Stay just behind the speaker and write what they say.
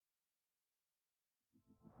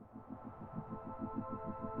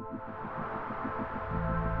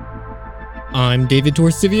I'm David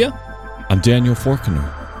Torcivia. I'm Daniel Forkiner.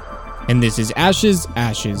 And this is Ashes,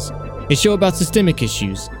 a show about systemic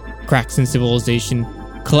issues, cracks in civilization,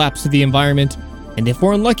 collapse of the environment, and if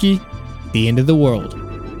we're unlucky, the end of the world.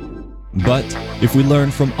 But if we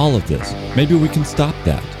learn from all of this, maybe we can stop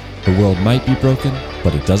that. The world might be broken,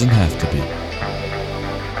 but it doesn't have to be.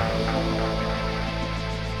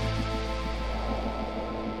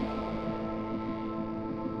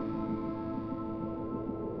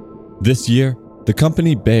 This year, the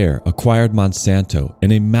company Bayer acquired Monsanto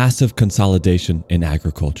in a massive consolidation in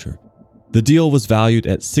agriculture. The deal was valued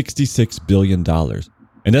at $66 billion,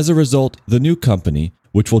 and as a result, the new company,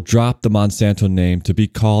 which will drop the Monsanto name to be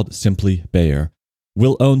called simply Bayer,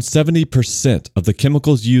 will own 70% of the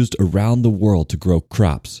chemicals used around the world to grow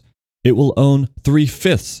crops. It will own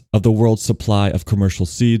 3/5 of the world's supply of commercial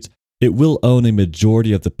seeds. It will own a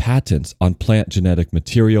majority of the patents on plant genetic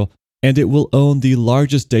material, and it will own the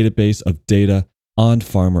largest database of data on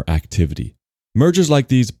farmer activity. Mergers like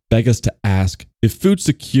these beg us to ask if food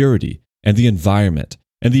security and the environment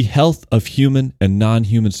and the health of human and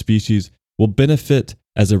non-human species will benefit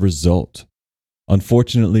as a result.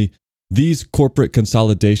 Unfortunately, these corporate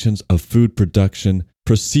consolidations of food production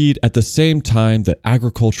proceed at the same time that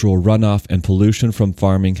agricultural runoff and pollution from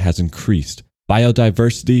farming has increased.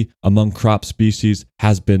 Biodiversity among crop species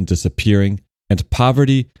has been disappearing, and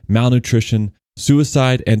poverty, malnutrition,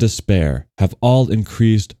 suicide, and despair have all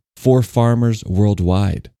increased for farmers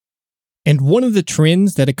worldwide. And one of the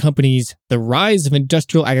trends that accompanies the rise of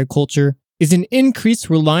industrial agriculture is an increased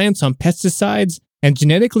reliance on pesticides and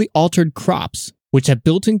genetically altered crops, which have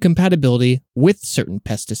built-in compatibility with certain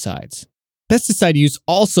pesticides. Pesticide use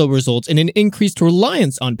also results in an increased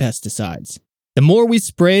reliance on pesticides. The more we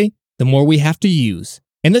spray, the more we have to use.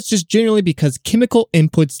 And that's just generally because chemical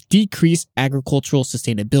inputs decrease agricultural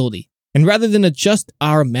sustainability. And rather than adjust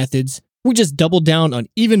our methods, we just double down on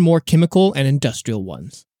even more chemical and industrial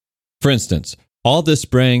ones. For instance, all this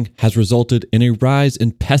spraying has resulted in a rise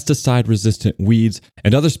in pesticide-resistant weeds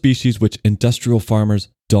and other species which industrial farmers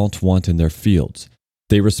don't want in their fields.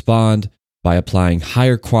 They respond by applying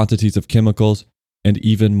higher quantities of chemicals and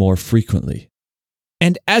even more frequently.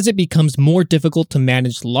 And as it becomes more difficult to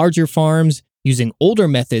manage larger farms using older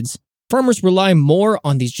methods, farmers rely more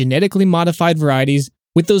on these genetically modified varieties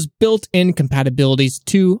with those built-in compatibilities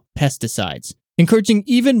to pesticides, encouraging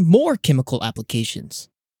even more chemical applications.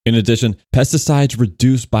 In addition, pesticides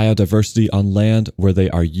reduce biodiversity on land where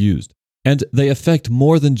they are used, and they affect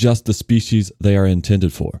more than just the species they are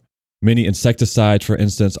intended for. Many insecticides, for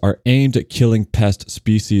instance, are aimed at killing pest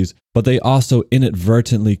species, but they also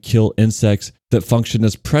inadvertently kill insects that function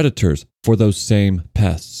as predators for those same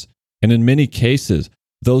pests. And in many cases,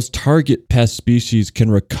 those target pest species can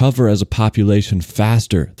recover as a population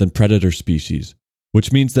faster than predator species,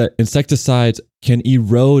 which means that insecticides can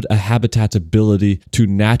erode a habitat's ability to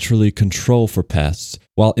naturally control for pests,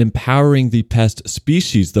 while empowering the pest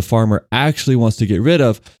species the farmer actually wants to get rid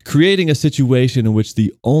of, creating a situation in which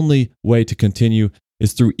the only way to continue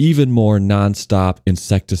is through even more nonstop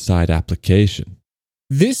insecticide application.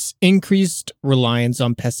 This increased reliance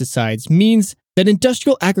on pesticides means that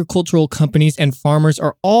industrial agricultural companies and farmers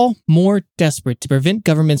are all more desperate to prevent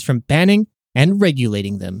governments from banning and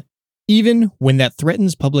regulating them, even when that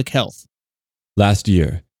threatens public health. Last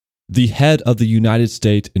year, the head of the United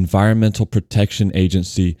States Environmental Protection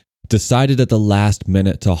Agency decided at the last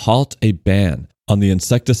minute to halt a ban on the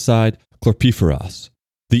insecticide chlorpyrifos.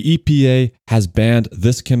 The EPA has banned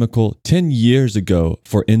this chemical 10 years ago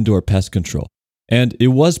for indoor pest control, and it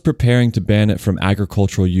was preparing to ban it from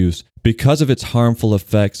agricultural use because of its harmful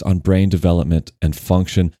effects on brain development and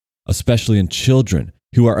function, especially in children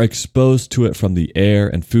who are exposed to it from the air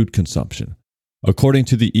and food consumption. According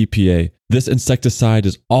to the EPA, this insecticide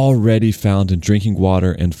is already found in drinking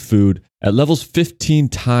water and food at levels 15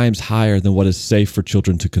 times higher than what is safe for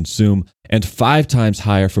children to consume, and 5 times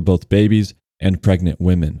higher for both babies and pregnant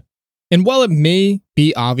women. And while it may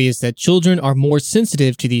be obvious that children are more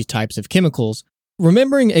sensitive to these types of chemicals,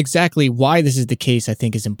 remembering exactly why this is the case I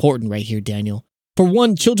think is important right here, Daniel. For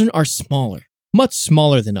one, children are smaller, much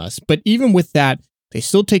smaller than us, but even with that, they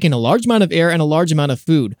still take in a large amount of air and a large amount of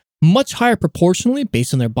food, much higher proportionally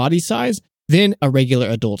based on their body size than a regular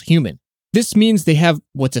adult human. This means they have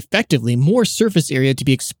what's effectively more surface area to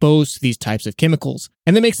be exposed to these types of chemicals,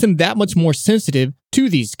 and that makes them that much more sensitive to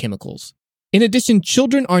these chemicals. In addition,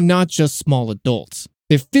 children are not just small adults.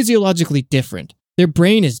 They're physiologically different. Their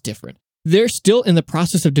brain is different. They're still in the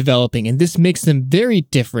process of developing, and this makes them very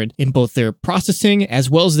different in both their processing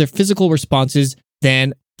as well as their physical responses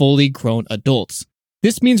than fully grown adults.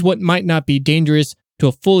 This means what might not be dangerous to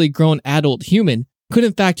a fully grown adult human could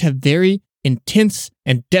in fact have very intense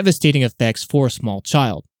and devastating effects for a small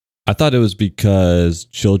child. I thought it was because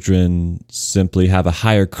children simply have a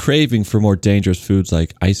higher craving for more dangerous foods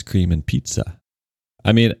like ice cream and pizza.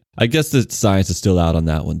 I mean, I guess the science is still out on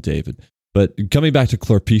that one, David. But coming back to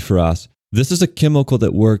chlorpyrifos, this is a chemical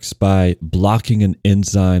that works by blocking an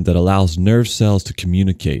enzyme that allows nerve cells to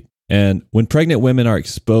communicate. And when pregnant women are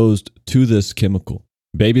exposed to this chemical,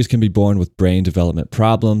 babies can be born with brain development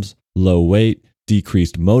problems, low weight,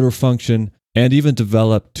 decreased motor function, and even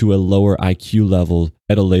develop to a lower IQ level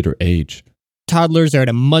at a later age. Toddlers are at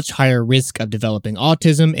a much higher risk of developing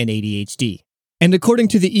autism and ADHD. And according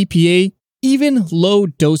to the EPA, even low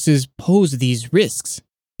doses pose these risks.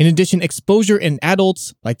 In addition, exposure in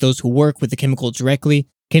adults, like those who work with the chemical directly,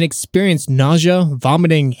 can experience nausea,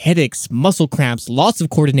 vomiting, headaches, muscle cramps, loss of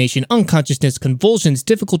coordination, unconsciousness, convulsions,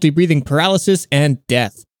 difficulty breathing, paralysis, and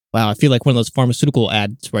death. Wow, I feel like one of those pharmaceutical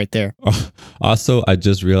ads right there. Also, I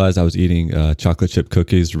just realized I was eating chocolate chip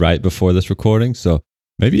cookies right before this recording, so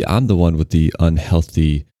maybe I'm the one with the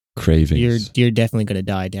unhealthy cravings. You're definitely going to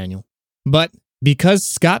die, Daniel. But because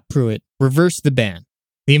Scott Pruitt reversed the ban,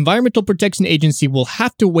 the Environmental Protection Agency will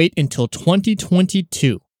have to wait until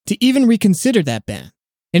 2022 to even reconsider that ban.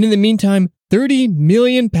 And in the meantime, 30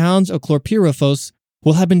 million pounds of chlorpyrifos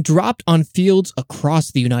will have been dropped on fields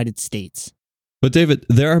across the United States. But David,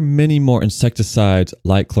 there are many more insecticides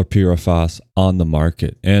like chlorpyrifos on the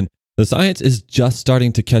market, and the science is just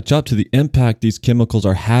starting to catch up to the impact these chemicals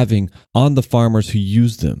are having on the farmers who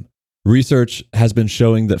use them. Research has been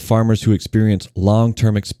showing that farmers who experience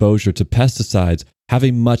long-term exposure to pesticides have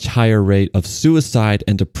a much higher rate of suicide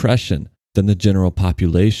and depression than the general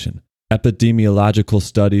population. Epidemiological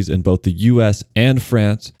studies in both the US and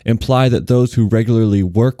France imply that those who regularly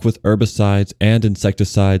work with herbicides and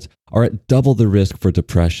insecticides are at double the risk for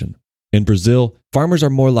depression. In Brazil, farmers are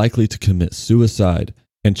more likely to commit suicide,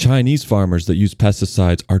 and Chinese farmers that use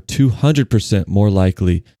pesticides are 200% more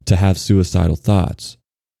likely to have suicidal thoughts.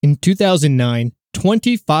 In 2009,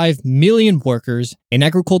 25 million workers in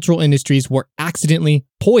agricultural industries were accidentally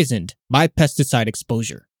poisoned by pesticide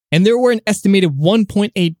exposure. And there were an estimated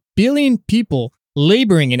 1.8 billion people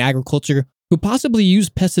laboring in agriculture who possibly use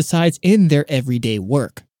pesticides in their everyday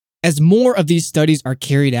work. As more of these studies are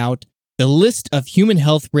carried out, the list of human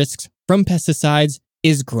health risks from pesticides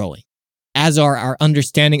is growing, as are our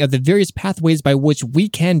understanding of the various pathways by which we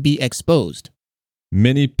can be exposed.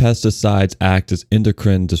 Many pesticides act as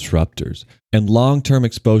endocrine disruptors, and long-term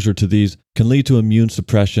exposure to these can lead to immune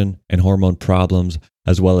suppression and hormone problems,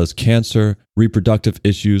 as well as cancer, reproductive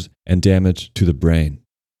issues, and damage to the brain.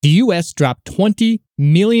 The U.S. dropped 20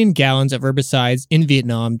 million gallons of herbicides in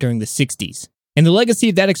Vietnam during the 60s, and the legacy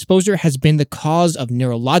of that exposure has been the cause of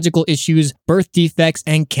neurological issues, birth defects,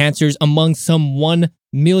 and cancers among some 1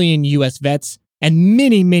 million U.S. vets and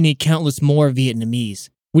many countless more Vietnamese.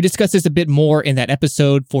 We discussed this a bit more in that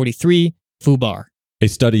episode 43, FUBAR. A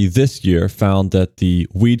study this year found that the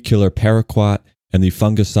weed killer paraquat and the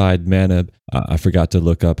fungicide manib, I forgot to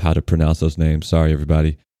look up how to pronounce those names, sorry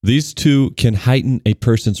everybody. These two can heighten a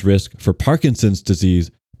person's risk for Parkinson's disease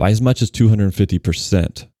by as much as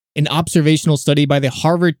 250%. An observational study by the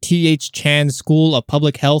Harvard T.H. Chan School of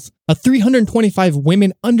Public Health of 325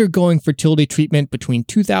 women undergoing fertility treatment between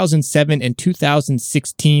 2007 and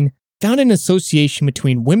 2016 found an association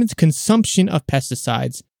between women's consumption of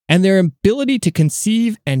pesticides and their ability to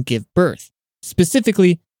conceive and give birth.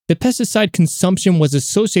 Specifically, the pesticide consumption was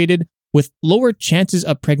associated with lower chances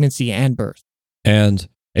of pregnancy and birth. And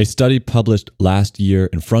a study published last year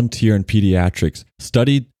in Frontier in Pediatrics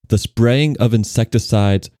studied the spraying of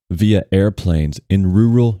insecticides via airplanes in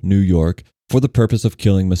rural New York for the purpose of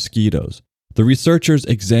killing mosquitoes. The researchers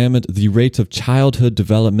examined the rates of childhood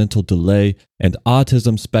developmental delay and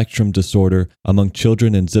autism spectrum disorder among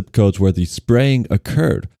children in zip codes where the spraying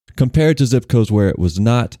occurred, compared to zip codes where it was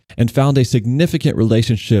not, and found a significant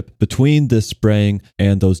relationship between this spraying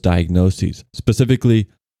and those diagnoses. Specifically,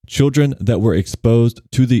 children that were exposed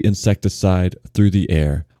to the insecticide through the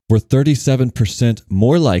air were 37%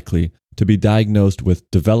 more likely to be diagnosed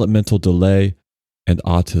with developmental delay and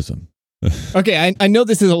autism. Okay, I know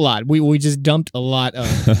this is a lot. We just dumped a lot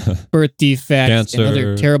of birth defects Cancer. And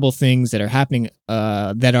other terrible things that are happening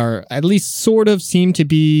that are at least sort of seem to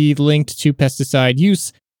be linked to pesticide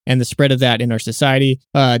use and the spread of that in our society.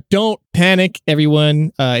 Don't panic,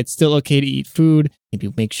 everyone. It's still okay to eat food.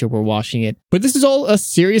 Maybe make sure we're washing it. But this is all a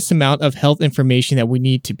serious amount of health information that we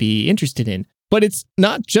need to be interested in. But it's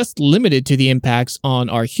not just limited to the impacts on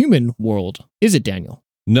our human world, is it, Daniel?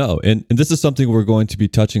 No, and this is something we're going to be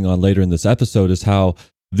touching on later in this episode, is how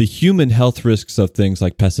the human health risks of things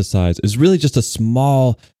like pesticides is really just a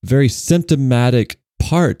small, very symptomatic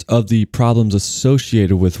part of the problems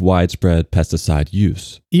associated with widespread pesticide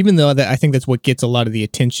use. Even though I think that's what gets a lot of the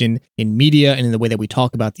attention in media and in the way that we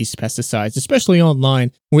talk about these pesticides, especially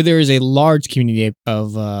online, where there is a large community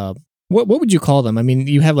of, what would you call them? I mean,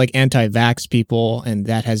 you have like anti-vax people, and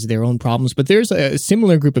that has their own problems, but there's a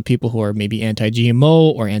similar group of people who are maybe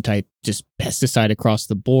anti-GMO or anti-just pesticide across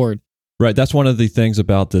the board. Right. That's one of the things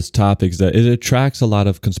about this topic is that it attracts a lot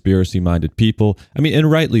of conspiracy-minded people. I mean,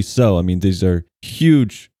 and rightly so. I mean, these are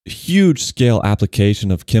huge scale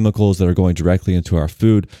application of chemicals that are going directly into our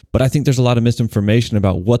food. But I think there's a lot of misinformation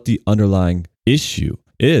about what the underlying issue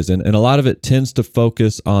is. And a lot of it tends to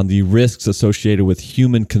focus on the risks associated with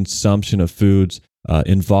human consumption of foods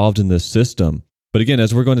involved in this system. But again,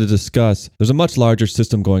 as we're going to discuss, there's a much larger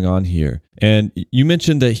system going on here. And you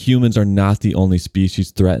mentioned that humans are not the only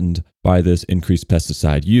species threatened by this increased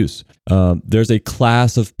pesticide use. There's a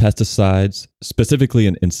class of pesticides, specifically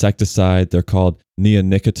an insecticide. They're called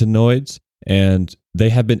neonicotinoids, and they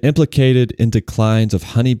have been implicated in declines of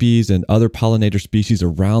honeybees and other pollinator species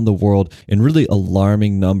around the world in really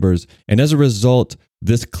alarming numbers. And as a result,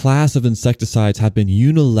 this class of insecticides have been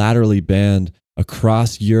unilaterally banned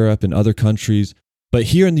across Europe and other countries. But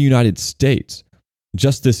here in the United States,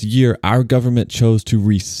 just this year, our government chose to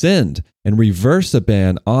rescind and reverse a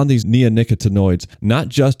ban on these neonicotinoids, not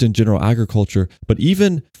just in general agriculture, but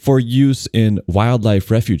even for use in wildlife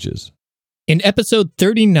refuges. In episode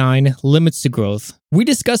 39, Limits to Growth, we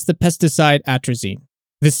discussed the pesticide atrazine,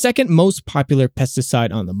 the second most popular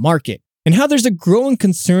pesticide on the market, and how there's a growing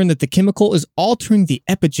concern that the chemical is altering the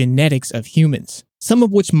epigenetics of humans, some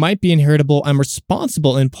of which might be inheritable and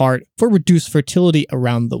responsible in part for reduced fertility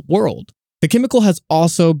around the world. The chemical has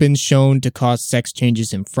also been shown to cause sex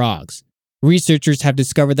changes in frogs. Researchers have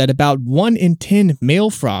discovered that about 1 in 10 male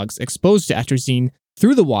frogs exposed to atrazine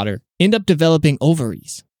through the water end up developing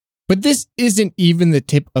ovaries. But this isn't even the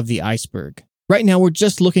tip of the iceberg. Right now, we're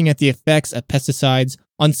just looking at the effects of pesticides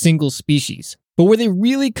on single species. But where they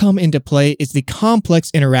really come into play is the complex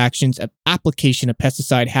interactions of application a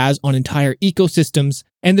pesticide has on entire ecosystems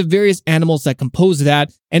and the various animals that compose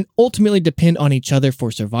that and ultimately depend on each other for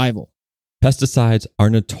survival. Pesticides are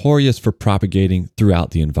notorious for propagating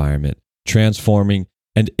throughout the environment, transforming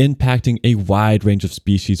and impacting a wide range of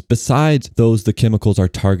species besides those the chemicals are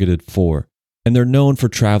targeted for. And they're known for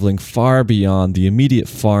traveling far beyond the immediate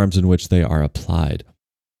farms in which they are applied.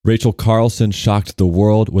 Rachel Carlson shocked the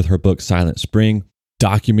world with her book Silent Spring,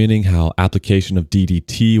 documenting how application of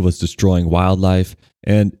DDT was destroying wildlife.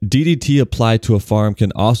 And DDT applied to a farm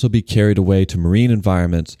can also be carried away to marine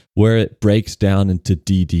environments where it breaks down into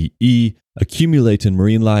DDE, accumulates in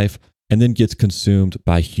marine life, and then gets consumed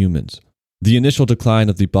by humans. The initial decline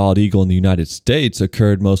of the bald eagle in the United States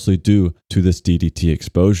occurred mostly due to this DDT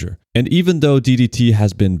exposure. And even though DDT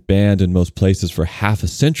has been banned in most places for half a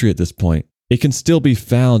century at this point, it can still be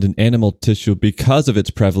found in animal tissue because of its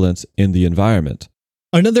prevalence in the environment.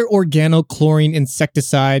 Another organochlorine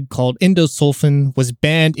insecticide called endosulfan was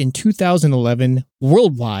banned in 2011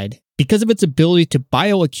 worldwide because of its ability to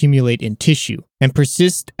bioaccumulate in tissue and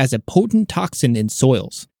persist as a potent toxin in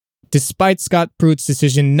soils. Despite Scott Pruitt's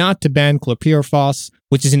decision not to ban chlorpyrifos,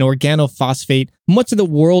 which is an organophosphate, much of the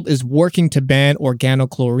world is working to ban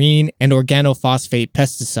organochlorine and organophosphate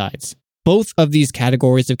pesticides. Both of these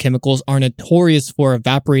categories of chemicals are notorious for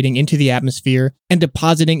evaporating into the atmosphere and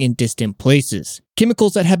depositing in distant places.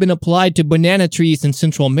 Chemicals that have been applied to banana trees in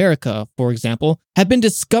Central America, for example, have been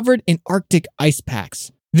discovered in Arctic ice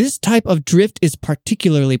packs. This type of drift is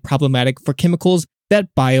particularly problematic for chemicals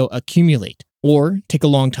that bioaccumulate or take a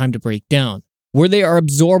long time to break down. Where they are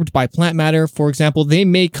absorbed by plant matter, for example, they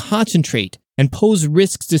may concentrate and pose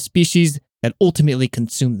risks to species that ultimately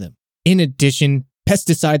consume them. In addition,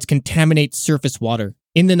 pesticides contaminate surface water.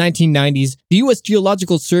 In the 1990s, the U.S.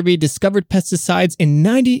 Geological Survey discovered pesticides in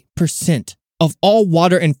 90% of all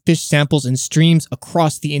water and fish samples in streams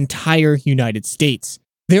across the entire United States.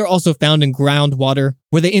 They are also found in groundwater,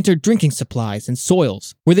 where they enter drinking supplies and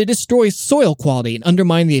soils, where they destroy soil quality and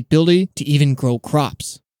undermine the ability to even grow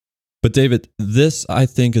crops. But David, this I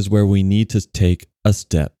think is where we need to take a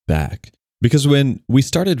step back. Because when we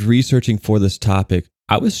started researching for this topic,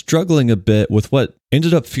 I was struggling a bit with what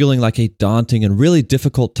ended up feeling like a daunting and really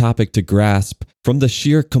difficult topic to grasp from the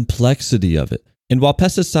sheer complexity of it. And while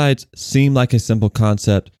pesticides seem like a simple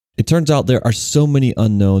concept, it turns out there are so many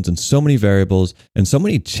unknowns and so many variables and so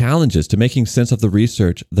many challenges to making sense of the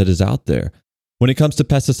research that is out there. When it comes to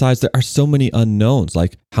pesticides, there are so many unknowns,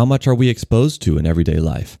 like how much are we exposed to in everyday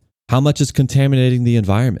life? How much is contaminating the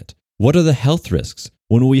environment? What are the health risks?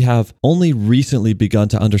 when we have only recently begun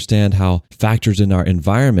to understand how factors in our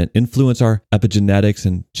environment influence our epigenetics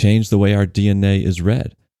and change the way our DNA is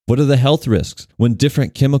read? What are the health risks when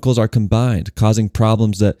different chemicals are combined, causing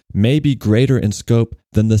problems that may be greater in scope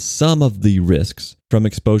than the sum of the risks from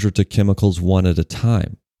exposure to chemicals one at a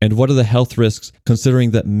time? And what are the health risks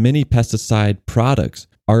considering that many pesticide products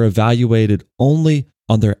are evaluated only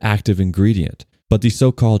on their active ingredient, but the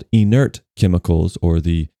so-called inert chemicals or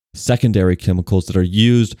the secondary chemicals that are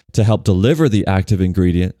used to help deliver the active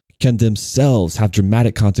ingredient can themselves have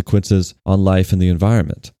dramatic consequences on life and the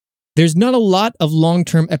environment? There's not a lot of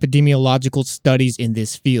long-term epidemiological studies in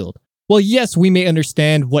this field. Well, yes, we may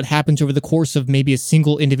understand what happens over the course of maybe a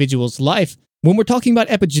single individual's life. When we're talking about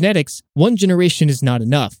epigenetics, 1 generation is not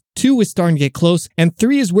enough. 2 is starting to get close, and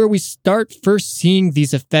 3 is where we start first seeing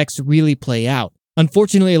these effects really play out.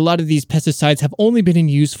 Unfortunately, a lot of these pesticides have only been in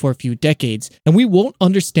use for a few decades, and we won't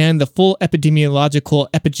understand the full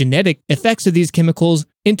epidemiological epigenetic effects of these chemicals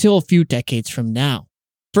until a few decades from now.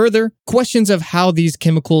 Further, questions of how these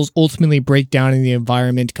chemicals ultimately break down in the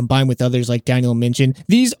environment combined with others like Daniel mentioned,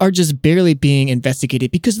 these are just barely being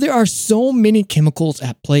investigated because there are so many chemicals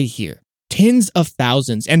at play here. Tens of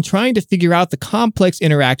thousands, and trying to figure out the complex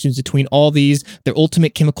interactions between all these, their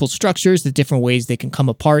ultimate chemical structures, the different ways they can come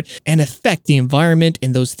apart and affect the environment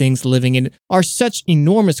and those things living in it are such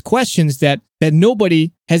enormous questions that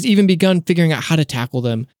nobody has even begun figuring out how to tackle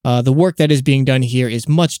them. The work that is being done here is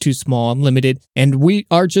much too small and limited, and we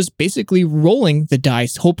are just basically rolling the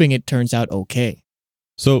dice, hoping it turns out okay.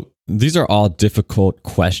 So these are all difficult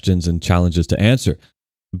questions and challenges to answer.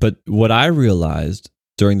 But what I realized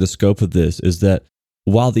during the scope of this is that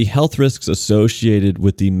while the health risks associated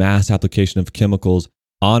with the mass application of chemicals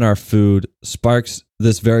on our food sparks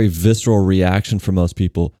this very visceral reaction for most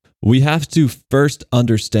people, we have to first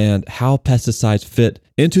understand how pesticides fit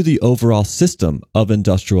into the overall system of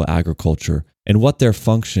industrial agriculture and what their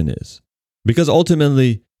function is. Because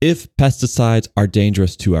ultimately, if pesticides are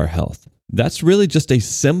dangerous to our health, that's really just a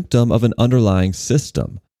symptom of an underlying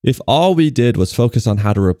system. If all we did was focus on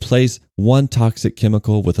how to replace one toxic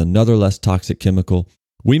chemical with another less toxic chemical,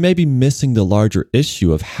 we may be missing the larger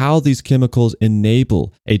issue of how these chemicals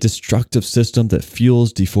enable a destructive system that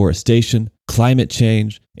fuels deforestation, climate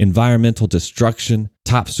change, environmental destruction,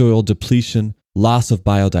 topsoil depletion, loss of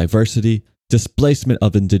biodiversity, displacement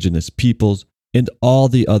of indigenous peoples, and all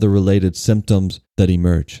the other related symptoms that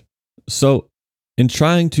emerge. So, in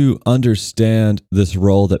trying to understand this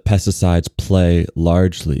role that pesticides play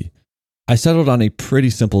largely, I settled on a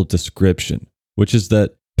pretty simple description, which is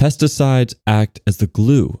that pesticides act as the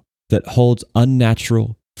glue that holds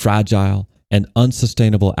unnatural, fragile, and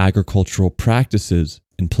unsustainable agricultural practices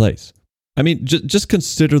in place. I mean, just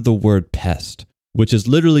consider the word pest, which is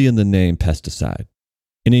literally in the name pesticide.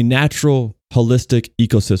 In a natural, holistic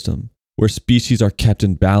ecosystem where species are kept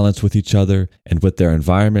in balance with each other and with their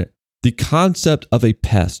environment, the concept of a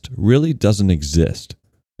pest really doesn't exist,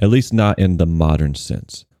 at least not in the modern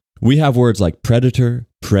sense. We have words like predator,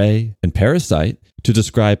 prey, and parasite to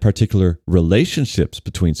describe particular relationships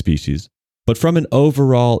between species, but from an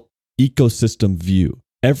overall ecosystem view,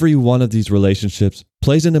 every one of these relationships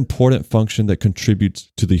plays an important function that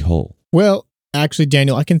contributes to the whole. Well, actually,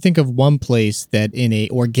 Daniel, I can think of one place that in a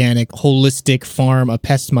organic, holistic farm a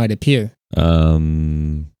pest might appear.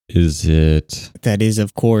 Is it? That is,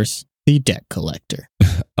 of course, the debt collector.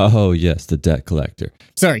 Oh, yes, the debt collector.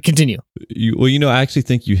 Sorry, continue. I actually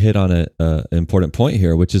think you hit on an important point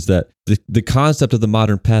here, which is that the concept of the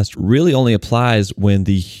modern pest really only applies when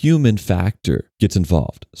the human factor gets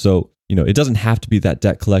involved. So, it doesn't have to be that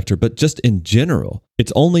debt collector, but just in general,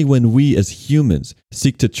 it's only when we as humans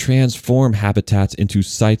seek to transform habitats into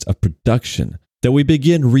sites of production that we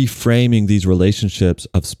begin reframing these relationships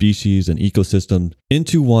of species and ecosystems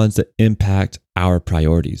into ones that impact our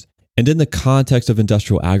priorities. And in the context of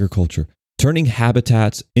industrial agriculture, turning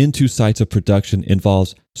habitats into sites of production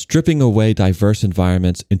involves stripping away diverse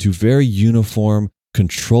environments into very uniform,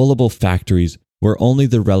 controllable factories where only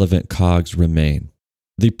the relevant cogs remain.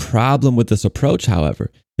 The problem with this approach, however,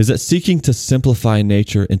 is that seeking to simplify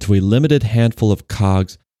nature into a limited handful of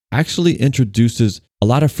cogs actually introduces a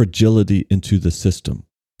lot of fragility into the system.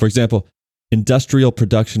 For example, industrial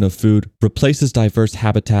production of food replaces diverse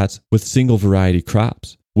habitats with single variety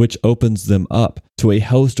crops, which opens them up to a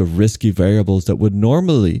host of risky variables that would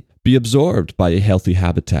normally be absorbed by a healthy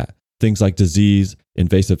habitat, things like disease,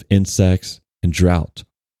 invasive insects, and drought.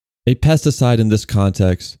 A pesticide in this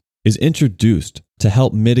context is introduced to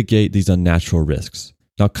help mitigate these unnatural risks.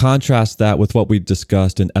 Now contrast that with what we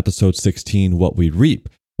discussed in episode 16, What We Reap,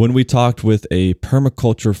 when we talked with a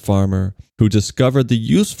permaculture farmer who discovered the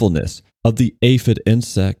usefulness of the aphid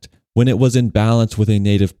insect when it was in balance with a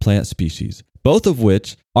native plant species, both of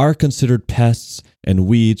which are considered pests and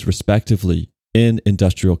weeds respectively in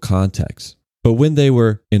industrial contexts. But when they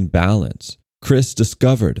were in balance, Chris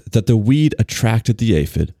discovered that the weed attracted the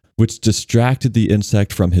aphid, which distracted the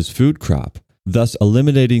insect from his food crop, thus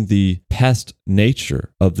eliminating the pest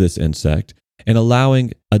nature of this insect and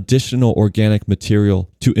allowing additional organic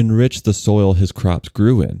material to enrich the soil his crops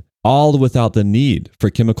grew in, all without the need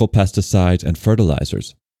for chemical pesticides and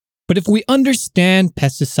fertilizers. But if we understand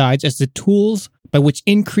pesticides as the tools by which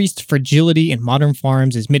increased fragility in modern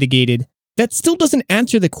farms is mitigated, that still doesn't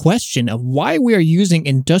answer the question of why we are using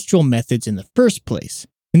industrial methods in the first place.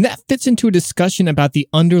 And that fits into a discussion about the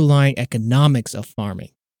underlying economics of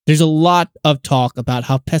farming. There's a lot of talk about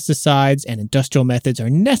how pesticides and industrial methods are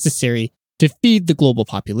necessary to feed the global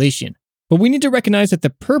population. But we need to recognize that the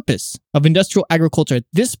purpose of industrial agriculture at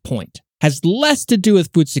this point has less to do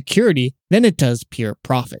with food security than it does pure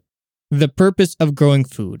profit. The purpose of growing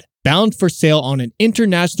food, bound for sale on an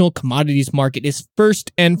international commodities market, is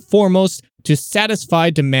first and foremost to satisfy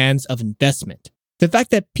demands of investment. The fact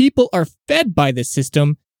that people are fed by this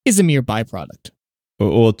system is a mere byproduct.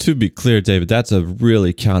 Well, to be clear, David, that's a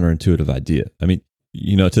really counterintuitive idea. I mean,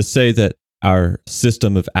 to say that our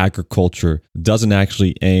system of agriculture doesn't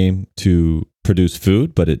actually aim to produce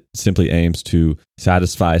food, but it simply aims to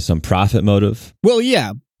satisfy some profit motive. Well,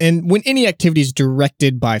 yeah. And when any activity is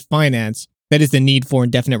directed by finance, that is the need for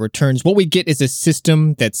indefinite returns, what we get is a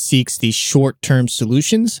system that seeks these short-term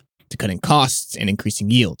solutions to cutting costs and increasing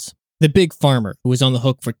yields. The big farmer who is on the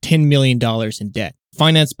hook for $10 million in debt,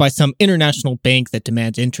 financed by some international bank that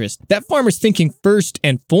demands interest, that farmer's thinking first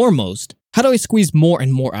and foremost, how do I squeeze more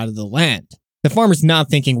and more out of the land? The farmer's not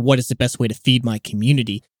thinking, what is the best way to feed my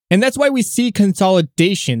community? And that's why we see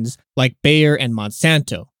consolidations like Bayer and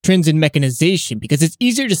Monsanto, trends in mechanization, because it's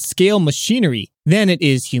easier to scale machinery than it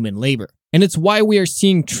is human labor. And it's why we are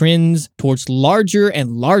seeing trends towards larger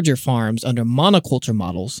and larger farms under monoculture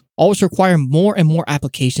models always require more and more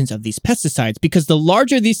applications of these pesticides, because the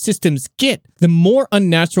larger these systems get, the more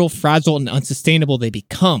unnatural, fragile, and unsustainable they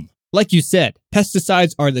become. Like you said,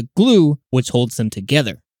 pesticides are the glue which holds them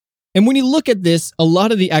together. And when you look at this, a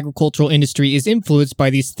lot of the agricultural industry is influenced by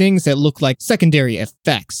these things that look like secondary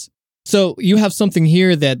effects. So you have something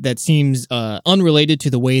here that seems unrelated to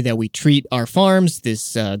the way that we treat our farms,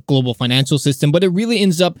 this global financial system, but it really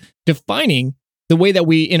ends up defining the way that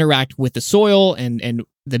we interact with the soil and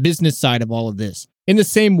the business side of all of this. In the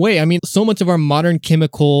same way, I mean, so much of our modern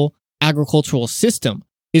chemical agricultural system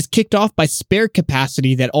is kicked off by spare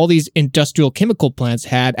capacity that all these industrial chemical plants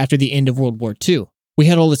had after the end of World War II. We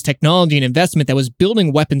had all this technology and investment that was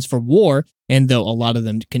building weapons for war, and though a lot of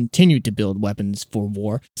them continued to build weapons for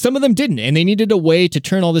war, some of them didn't, and they needed a way to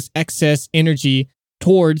turn all this excess energy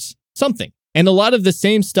towards something. And a lot of the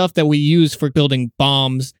same stuff that we use for building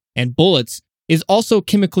bombs and bullets is also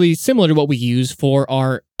chemically similar to what we use for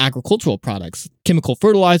our agricultural products, chemical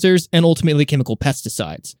fertilizers, and ultimately chemical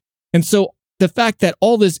pesticides. And so the fact that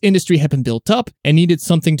all this industry had been built up and needed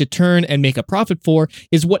something to turn and make a profit for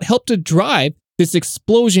is what helped to drive this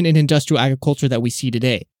explosion in industrial agriculture that we see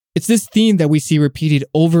today. It's this theme that we see repeated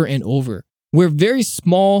over and over, where very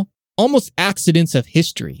small, almost accidents of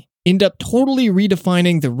history end up totally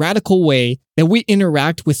redefining the radical way that we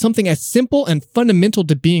interact with something as simple and fundamental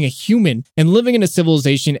to being a human and living in a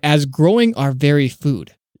civilization as growing our very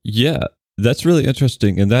food. Yeah, that's really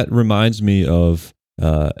interesting. And that reminds me of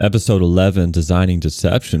episode 11, Designing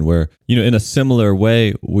Deception, where, in a similar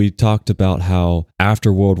way, we talked about how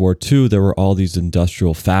after World War II, there were all these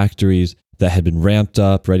industrial factories that had been ramped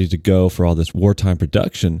up, ready to go for all this wartime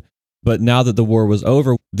production. But now that the war was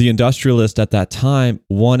over, the industrialists at that time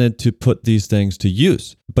wanted to put these things to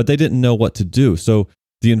use, but they didn't know what to do. So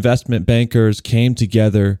the investment bankers came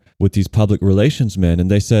together with these public relations men, and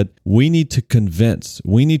they said, we need to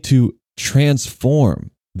transform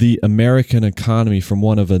the American economy from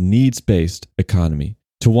one of a needs-based economy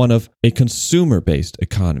to one of a consumer-based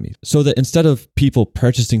economy. So that instead of people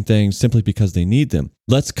purchasing things simply because they need them,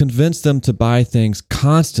 let's convince them to buy things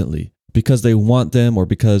constantly because they want them or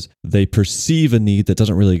because they perceive a need that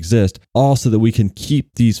doesn't really exist, all so that we can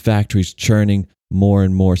keep these factories churning more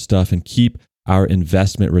and more stuff and keep our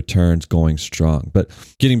investment returns going strong. But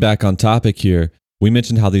getting back on topic here, we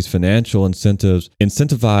mentioned how these financial incentives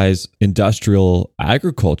incentivize industrial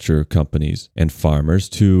agriculture companies and farmers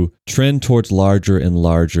to trend towards larger and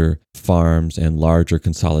larger farms and larger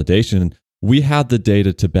consolidation. We had the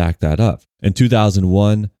data to back that up. In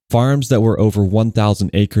 2001, farms that were over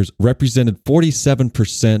 1,000 acres represented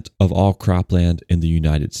 47% of all cropland in the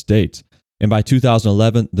United States. And by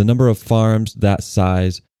 2011, the number of farms that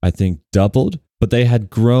size I think, doubled, but they had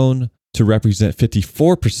grown to represent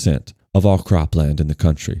 54% of all cropland in the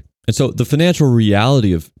country. And so the financial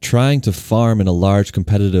reality of trying to farm in a large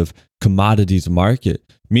competitive commodities market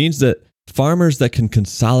means that farmers that can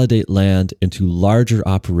consolidate land into larger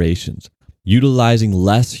operations, utilizing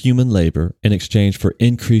less human labor in exchange for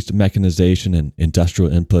increased mechanization and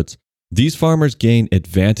industrial inputs, these farmers gain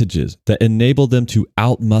advantages that enable them to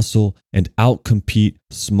outmuscle and outcompete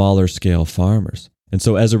smaller scale farmers. And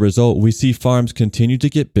so as a result, we see farms continue to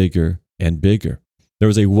get bigger and bigger. There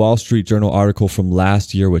was a Wall Street Journal article from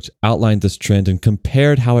last year which outlined this trend and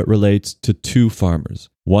compared how it relates to two farmers,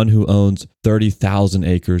 one who owns 30,000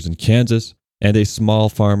 acres in Kansas and a small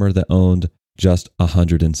farmer that owned just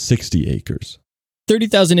 160 acres.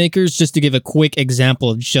 30,000 acres, just to give a quick example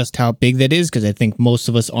of just how big that is, because I think most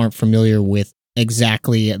of us aren't familiar with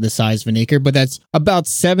exactly the size of an acre, but that's about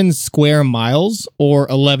 7 square miles or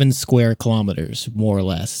 11 square kilometers, more or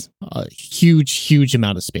less. A huge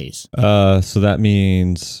amount of space. So that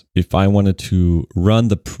means if I wanted to run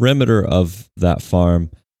the perimeter of that farm,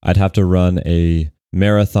 I'd have to run a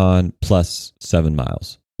marathon plus 7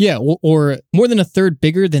 miles. Yeah, or more than a third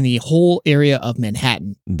bigger than the whole area of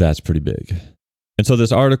Manhattan. That's pretty big. And so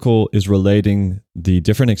this article is relating the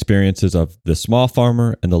different experiences of the small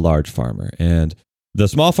farmer and the large farmer. And the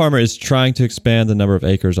small farmer is trying to expand the number of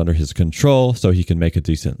acres under his control so he can make a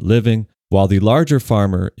decent living, while the larger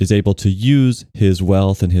farmer is able to use his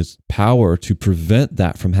wealth and his power to prevent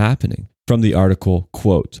that from happening. From the article,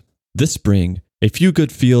 quote, "This spring, a few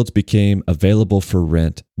good fields became available for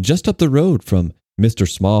rent just up the road from Mr.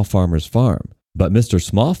 Small Farmer's farm. But Mr.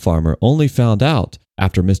 Small Farmer only found out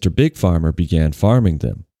after Mr. Big Farmer began farming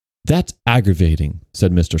them. That's aggravating,"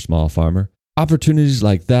 said Mr. Small Farmer. "Opportunities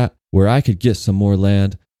like that where I could get some more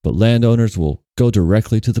land, but landowners will go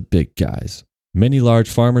directly to the big guys. Many large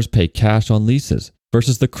farmers pay cash on leases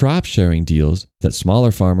versus the crop sharing deals that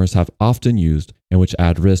smaller farmers have often used and which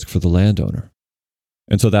add risk for the landowner."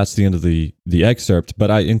 And so that's the end of the excerpt, but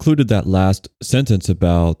I included that last sentence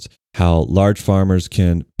about how large farmers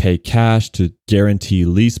can pay cash to guarantee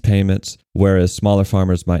lease payments, whereas smaller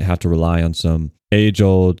farmers might have to rely on some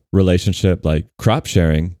age-old relationship like crop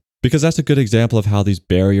sharing, because that's a good example of how these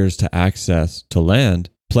barriers to access to land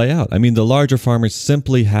play out. I mean, the larger farmer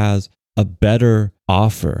simply has a better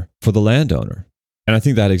offer for the landowner. And I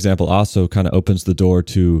think that example also kind of opens the door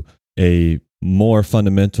to a more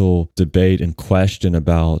fundamental debate and question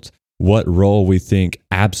about what role we think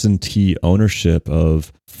absentee ownership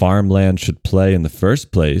of farmland should play in the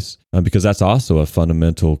first place, because that's also a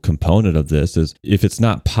fundamental component of this, is if it's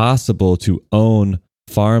not possible to own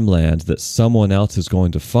farmland that someone else is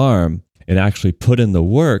going to farm and actually put in the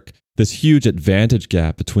work, this huge advantage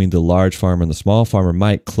gap between the large farmer and the small farmer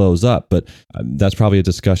might close up, but that's probably a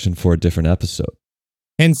discussion for a different episode.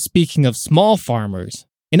 And speaking of small farmers,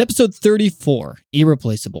 in episode 34,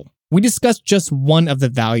 Irreplaceable, we discussed just one of the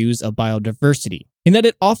values of biodiversity, in that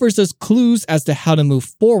it offers us clues as to how to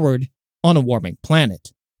move forward on a warming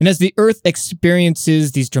planet. And as the Earth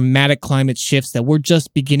experiences these dramatic climate shifts that we're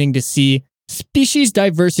just beginning to see, species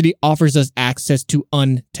diversity offers us access to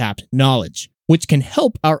untapped knowledge, which can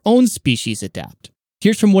help our own species adapt.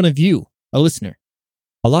 Here's from one of you, a listener.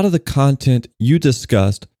 "A lot of the content you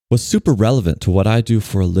discussed was super relevant to what I do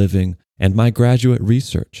for a living and my graduate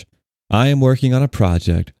research. I am working on a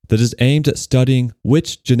project that is aimed at studying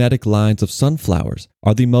which genetic lines of sunflowers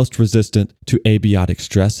are the most resistant to abiotic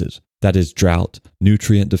stresses, that is drought,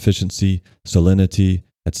 nutrient deficiency, salinity,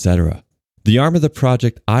 etc. The arm of the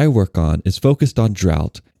project I work on is focused on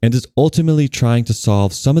drought and is ultimately trying to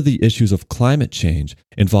solve some of the issues of climate change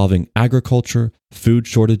involving agriculture, food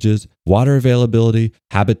shortages, water availability,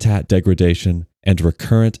 habitat degradation, and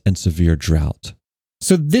recurrent and severe drought."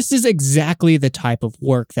 So this is exactly the type of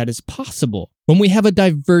work that is possible when we have a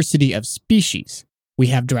diversity of species. We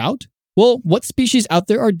have drought? Well, what species out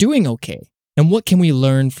there are doing okay? And what can we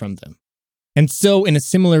learn from them? And so, in a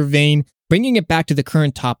similar vein, bringing it back to the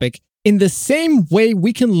current topic, in the same way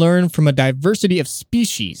we can learn from a diversity of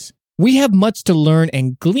species, we have much to learn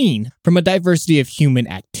and glean from a diversity of human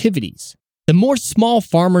activities. The more small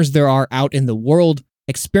farmers there are out in the world,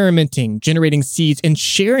 experimenting, generating seeds, and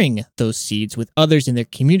sharing those seeds with others in their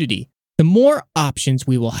community, the more options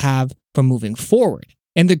we will have for moving forward,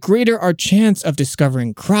 and the greater our chance of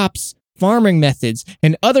discovering crops, farming methods,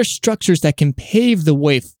 and other structures that can pave the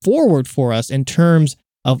way forward for us in terms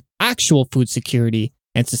of actual food security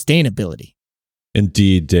and sustainability.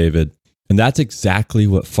 Indeed, David. And that's exactly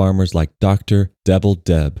what farmers like Dr. Debel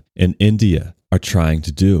Deb in India are trying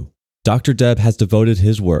to do. Dr. Deb has devoted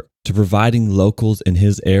his work to providing locals in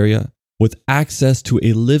his area with access to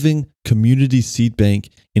a living community seed bank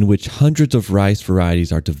in which hundreds of rice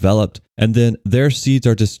varieties are developed, and then their seeds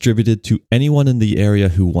are distributed to anyone in the area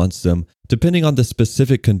who wants them, depending on the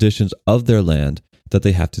specific conditions of their land that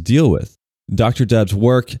they have to deal with. Dr. Deb's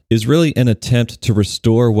work is really an attempt to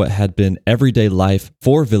restore what had been everyday life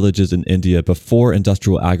for villages in India before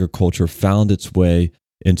industrial agriculture found its way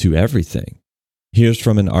into everything. Here's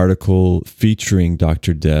from an article featuring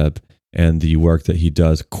Dr. Deb and the work that he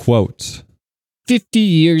does, quote, 50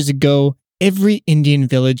 years ago, every Indian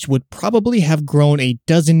village would probably have grown a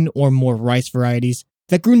dozen or more rice varieties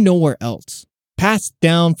that grew nowhere else. Passed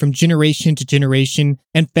down from generation to generation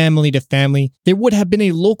and family to family, there would have been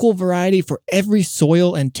a local variety for every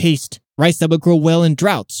soil and taste. Rice that would grow well in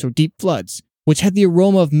droughts or deep floods, which had the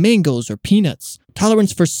aroma of mangoes or peanuts,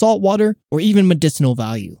 tolerance for salt water, or even medicinal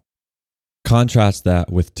value. Contrast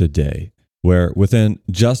that with today, where within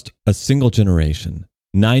just a single generation,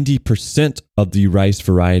 90% of the rice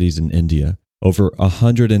varieties in India, over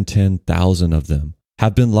 110,000 of them,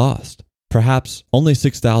 have been lost. Perhaps only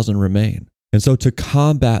 6,000 remain. And so to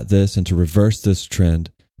combat this and to reverse this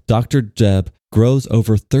trend, Dr. Deb grows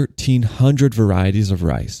over 1,300 varieties of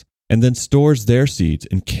rice and then stores their seeds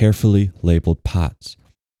in carefully labeled pots.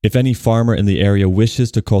 If any farmer in the area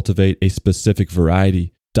wishes to cultivate a specific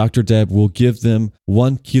variety, Dr. Deb will give them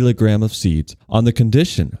 1 kilogram of seeds on the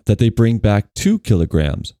condition that they bring back 2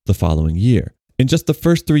 kilograms the following year. In just the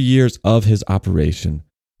first 3 years of his operation,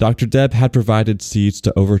 Dr. Deb had provided seeds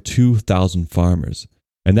to over 2,000 farmers,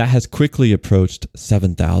 and that has quickly approached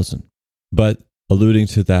 7,000. But alluding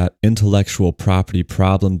to that intellectual property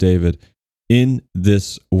problem, David, in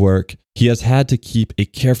this work, he has had to keep a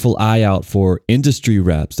careful eye out for industry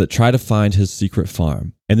reps that try to find his secret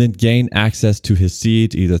farm and then gain access to his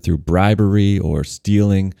seeds either through bribery or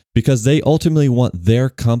stealing, because they ultimately want their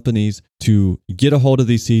companies to get a hold of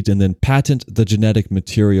these seeds and then patent the genetic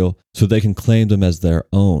material so they can claim them as their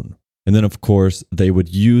own. And then, of course, they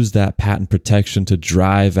would use that patent protection to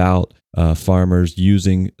drive out farmers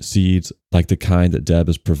using seeds like the kind that Deb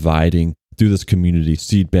is providing through this community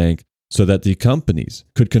seed bank so that the companies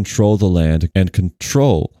could control the land and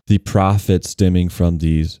control the profits stemming from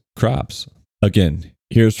these crops. Again,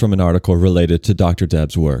 here's from an article related to Dr.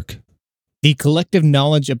 Deb's work. The collective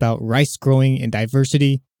knowledge about rice growing and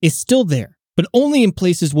diversity is still there, but only in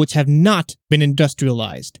places which have not been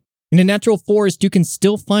industrialized. In a natural forest, you can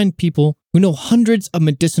still find people who know hundreds of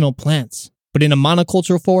medicinal plants. But in a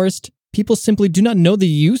monocultural forest, people simply do not know the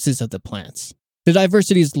uses of the plants. The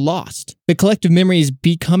diversity is lost. The collective memory is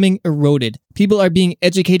becoming eroded. People are being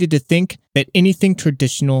educated to think that anything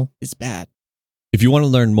traditional is bad. If you want to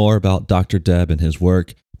learn more about Dr. Deb and his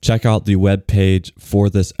work, check out the webpage for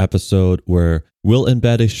this episode where we'll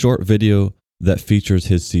embed a short video that features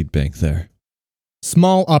his seed bank there.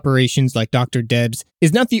 Small operations like Dr. Deb's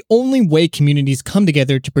is not the only way communities come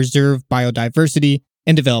together to preserve biodiversity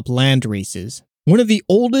and develop land races. One of the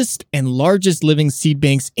oldest and largest living seed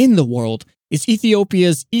banks in the world is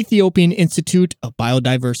Ethiopia's Ethiopian Institute of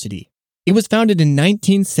Biodiversity. It was founded in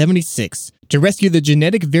 1976 to rescue the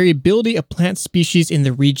genetic variability of plant species in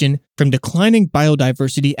the region from declining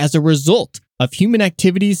biodiversity as a result of human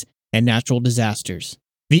activities and natural disasters.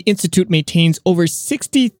 The institute maintains over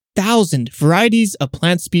 60,000 varieties of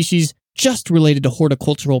plant species just related to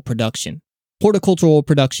horticultural production. Horticultural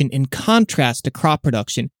production, in contrast to crop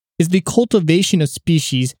production, is the cultivation of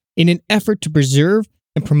species in an effort to preserve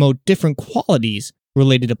and promote different qualities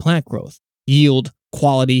related to plant growth: yield,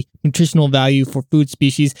 quality, nutritional value for food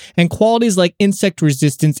species, and qualities like insect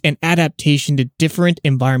resistance and adaptation to different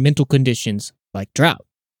environmental conditions like drought.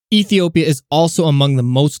 Ethiopia is also among the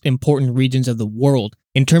most important regions of the world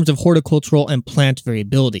in terms of horticultural and plant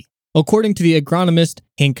variability. According to the agronomist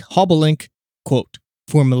Henk Hobbelink, quote,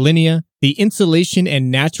 "For millennia, the insulation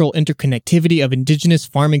and natural interconnectivity of indigenous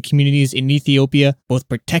farming communities in Ethiopia both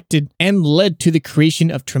protected and led to the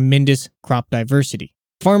creation of tremendous crop diversity.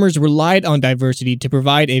 Farmers relied on diversity to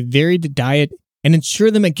provide a varied diet and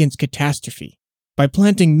ensure them against catastrophe. By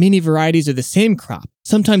planting many varieties of the same crop,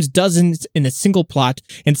 sometimes dozens in a single plot,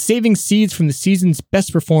 and saving seeds from the season's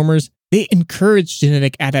best performers, they encouraged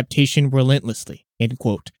genetic adaptation relentlessly," end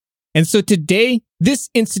quote. And so today, this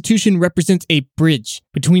institution represents a bridge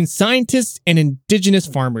between scientists and indigenous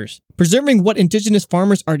farmers, preserving what indigenous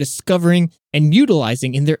farmers are discovering and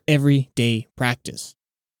utilizing in their everyday practice.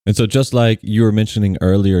 And so just like you were mentioning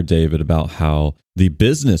earlier, David, about how the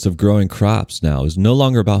business of growing crops now is no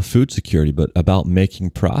longer about food security, but about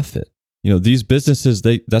making profit. You know, these businesses,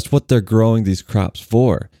 that's what they're growing these crops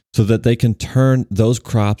for, so that they can turn those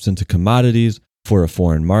crops into commodities for a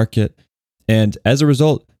foreign market. And as a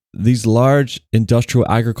result, these large industrial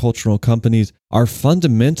agricultural companies are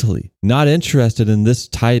fundamentally not interested in this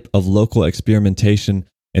type of local experimentation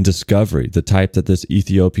and discovery, the type that this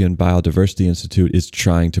Ethiopian Biodiversity Institute is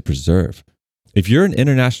trying to preserve. If you're an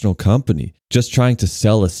international company just trying to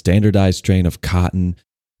sell a standardized strain of cotton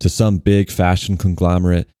to some big fashion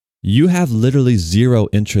conglomerate, you have literally zero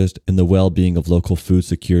interest in the well-being of local food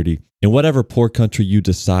security in whatever poor country you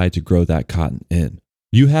decide to grow that cotton in.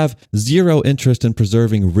 You have zero interest in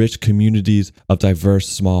preserving rich communities of diverse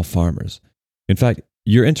small farmers. In fact,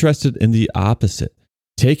 you're interested in the opposite,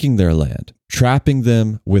 taking their land, trapping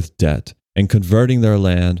them with debt, and converting their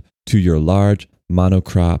land to your large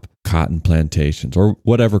monocrop cotton plantations, or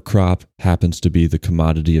whatever crop happens to be the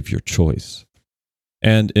commodity of your choice.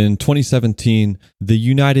 And in 2017, the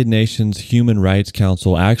United Nations Human Rights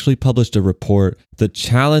Council actually published a report that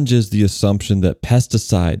challenges the assumption that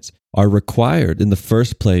pesticides are required in the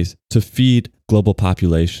first place to feed global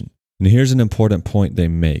population. And here's an important point they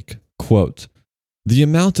make. Quote, "The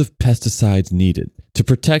amount of pesticides needed to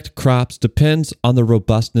protect crops depends on the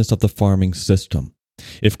robustness of the farming system.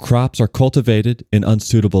 If crops are cultivated in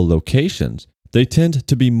unsuitable locations, they tend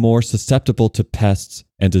to be more susceptible to pests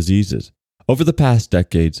and diseases. Over the past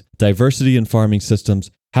decades, diversity in farming systems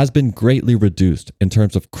has been greatly reduced in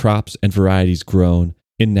terms of crops and varieties grown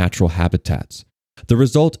in natural habitats. The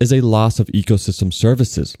result is a loss of ecosystem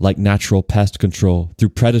services like natural pest control through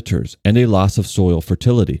predators and a loss of soil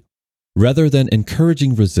fertility. Rather than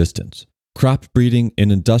encouraging resistance, crop breeding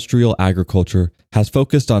in industrial agriculture has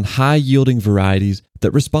focused on high-yielding varieties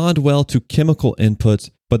that respond well to chemical inputs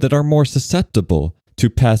but that are more susceptible to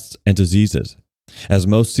pests and diseases. As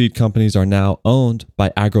most seed companies are now owned by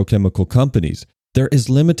agrochemical companies, there is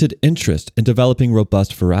limited interest in developing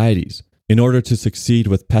robust varieties. In order to succeed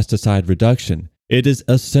with pesticide reduction, it is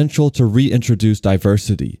essential to reintroduce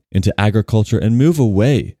diversity into agriculture and move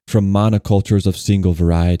away from monocultures of single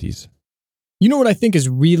varieties." You know what I think is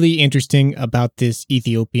really interesting about this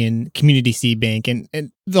Ethiopian community seed bank, and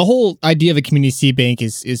the whole idea of a community seed bank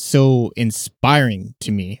is so inspiring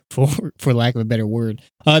to me, for lack of a better word.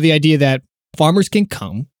 The idea that farmers can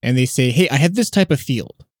come and they say, hey, I have this type of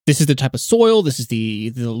field. This is the type of soil. This is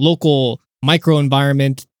the local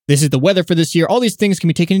microenvironment. This is the weather for this year. All these things can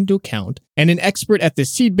be taken into account. And an expert at the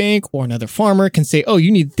seed bank or another farmer can say, oh,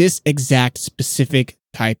 you need this exact specific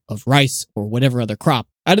type of rice or whatever other crop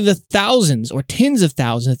out of the thousands or tens of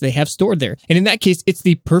thousands that they have stored there. And in that case, it's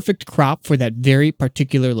the perfect crop for that very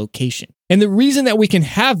particular location. And the reason that we can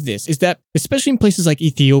have this is that, especially in places like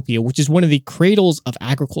Ethiopia, which is one of the cradles of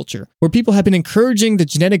agriculture, where people have been encouraging the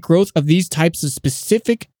genetic growth of these types of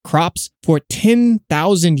specific crops for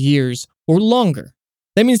 10,000 years or longer.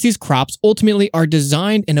 That means these crops ultimately are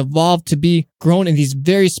designed and evolved to be grown in these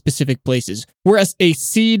very specific places. Whereas a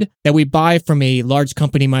seed that we buy from a large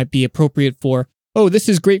company might be appropriate for, oh, this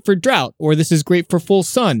is great for drought, or this is great for full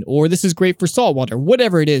sun, or this is great for saltwater,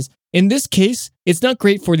 whatever it is. In this case, it's not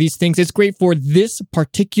great for these things. It's great for this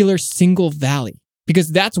particular single valley, because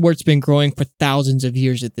that's where it's been growing for thousands of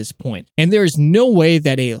years at this point. And there is no way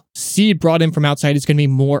that a seed brought in from outside is going to be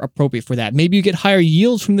more appropriate for that. Maybe you get higher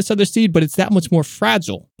yields from this other seed, but it's that much more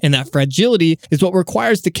fragile. And that fragility is what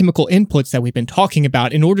requires the chemical inputs that we've been talking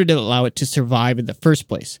about in order to allow it to survive in the first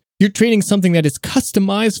place. You're trading something that is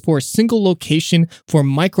customized for a single location, for a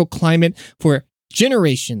microclimate, for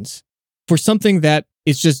generations, for something that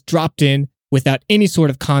is just dropped in without any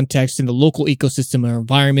sort of context in the local ecosystem or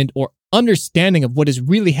environment or understanding of what is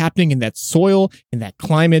really happening in that soil, in that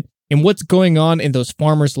climate, and what's going on in those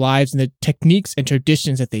farmers' lives and the techniques and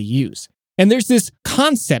traditions that they use. And there's this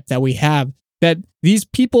concept that we have that these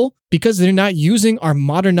people, because they're not using our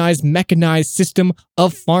modernized, mechanized system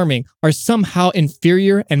of farming, are somehow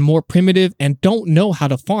inferior and more primitive and don't know how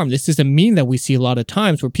to farm. This is a meme that we see a lot of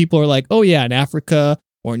times where people are like, oh yeah, in Africa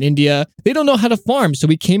or in India, they don't know how to farm. So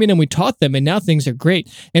we came in and we taught them and now things are great.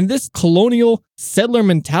 And this colonial settler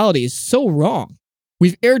mentality is so wrong.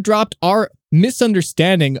 We've airdropped our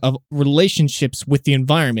misunderstanding of relationships with the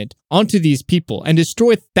environment onto these people and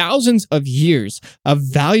destroyed thousands of years of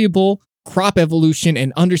valuable crop evolution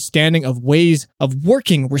and understanding of ways of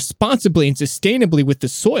working responsibly and sustainably with the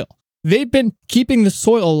soil. They've been keeping the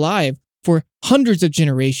soil alive for hundreds of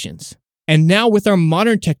generations. And now with our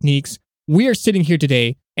modern techniques, we are sitting here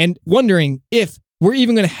today and wondering if we're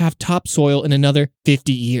even going to have topsoil in another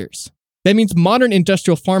 50 years. That means modern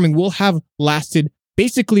industrial farming will have lasted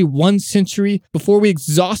basically 1 century before we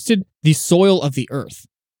exhausted the soil of the earth.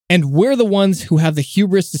 And we're the ones who have the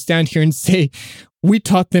hubris to stand here and say, we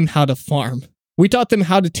taught them how to farm. We taught them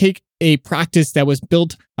how to take a practice that was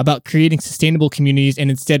built about creating sustainable communities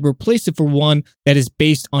and instead replace it for one that is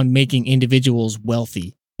based on making individuals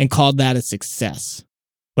wealthy. and called that a success.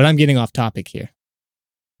 But I'm getting off topic here.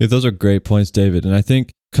 Yeah, those are great points, David. And I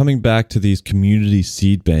think coming back to these community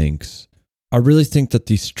seed banks, I really think that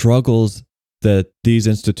the struggles that these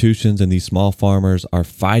institutions and these small farmers are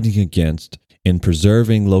fighting against in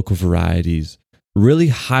preserving local varieties really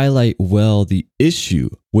highlight well the issue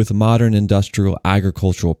with modern industrial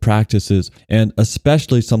agricultural practices, and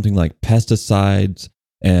especially something like pesticides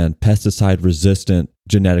and pesticide-resistant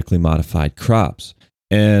genetically modified crops.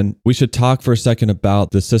 And we should talk for a second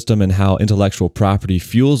about the system and how intellectual property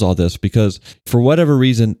fuels all this, because for whatever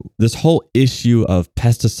reason, this whole issue of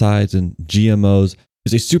pesticides and GMOs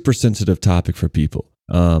is a super sensitive topic for people.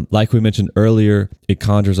 Like we mentioned earlier, it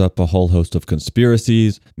conjures up a whole host of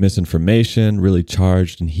conspiracies, misinformation, really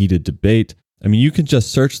charged and heated debate. I mean, you can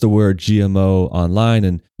just search the word GMO online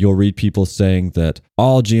and you'll read people saying that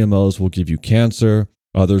all GMOs will give you cancer.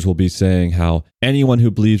 Others will be saying how anyone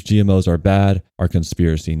who believes GMOs are bad are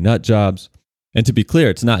conspiracy nut jobs. And to be clear,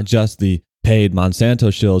 it's not just the paid Monsanto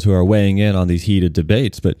shills who are weighing in on these heated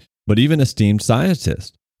debates, but even esteemed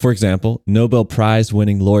scientists. For example, Nobel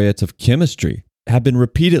Prize-winning laureates of chemistry have been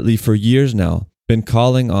repeatedly for years now been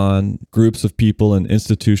calling on groups of people and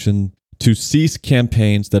institutions to cease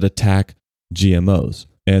campaigns that attack GMOs.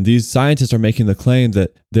 And these scientists are making the claim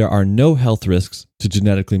that there are no health risks to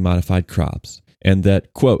genetically modified crops, and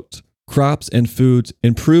that, quote, crops and foods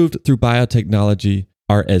improved through biotechnology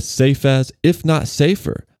are as safe as, if not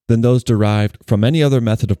safer, than those derived from any other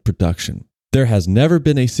method of production. There has never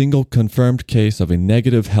been a single confirmed case of a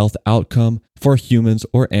negative health outcome for humans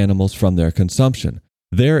or animals from their consumption.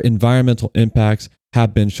 Their environmental impacts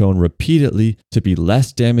have been shown repeatedly to be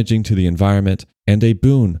less damaging to the environment and a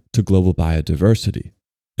boon to global biodiversity.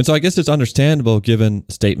 And so I guess it's understandable, given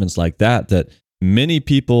statements like that many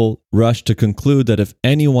people rush to conclude that if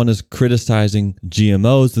anyone is criticizing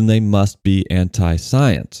GMOs, then they must be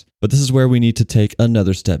anti-science. But this is where we need to take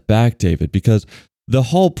another step back, David, because the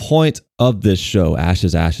whole point of this show,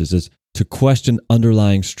 Ashes, is to question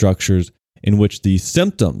underlying structures in which the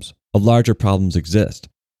symptoms of larger problems exist.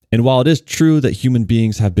 And while it is true that human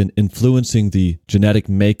beings have been influencing the genetic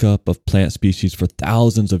makeup of plant species for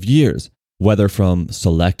thousands of years, whether from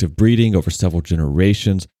selective breeding over several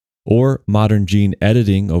generations or modern gene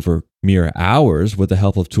editing over mere hours with the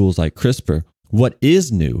help of tools like CRISPR, what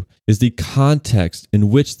is new is the context in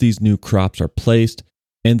which these new crops are placed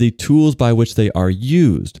and the tools by which they are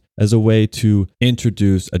used as a way to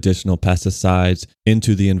introduce additional pesticides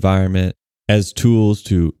into the environment, as tools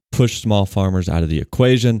to push small farmers out of the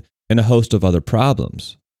equation, and a host of other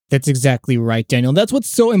problems. That's exactly right, Daniel. That's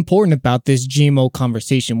what's so important about this GMO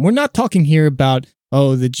conversation. We're not talking here about,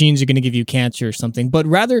 the genes are going to give you cancer or something, but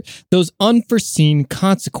rather those unforeseen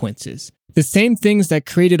consequences. The same things that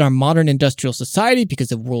created our modern industrial society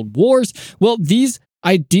because of world wars. Well, these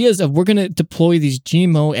ideas of we're going to deploy these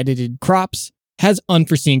GMO-edited crops has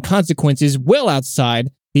unforeseen consequences well outside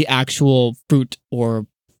the actual fruit or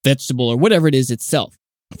vegetable or whatever it is itself.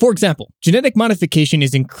 For example, genetic modification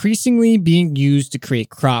is increasingly being used to create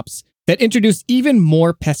crops that introduce even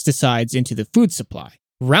more pesticides into the food supply.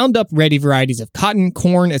 Roundup-ready varieties of cotton,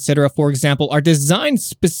 corn, etc., for example, are designed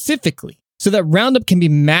specifically so that Roundup can be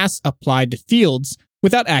mass applied to fields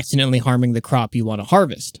without accidentally harming the crop you want to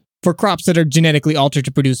harvest. For crops that are genetically altered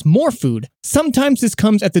to produce more food, sometimes this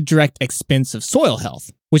comes at the direct expense of soil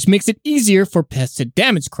health, which makes it easier for pests to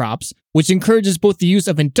damage crops, which encourages both the use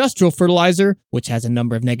of industrial fertilizer, which has a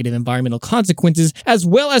number of negative environmental consequences, as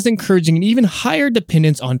well as encouraging an even higher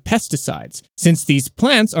dependence on pesticides, since these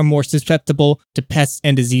plants are more susceptible to pests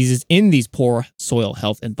and diseases in these poor soil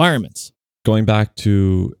health environments. Going back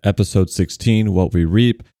to episode 16, What We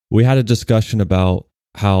Reap, we had a discussion about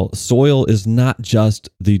how soil is not just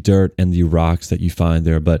the dirt and the rocks that you find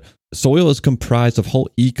there, but soil is comprised of whole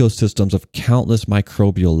ecosystems of countless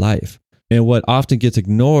microbial life. And what often gets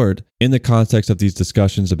ignored in the context of these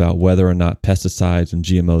discussions about whether or not pesticides and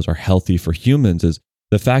GMOs are healthy for humans is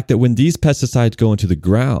the fact that when these pesticides go into the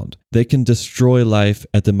ground, they can destroy life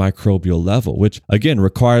at the microbial level, which again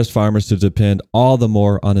requires farmers to depend all the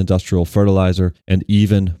more on industrial fertilizer and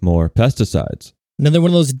even more pesticides. Another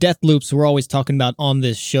one of those death loops we're always talking about on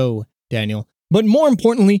this show, Daniel. But more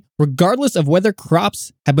importantly, regardless of whether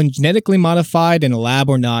crops have been genetically modified in a lab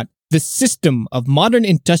or not, the system of modern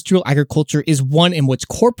industrial agriculture is one in which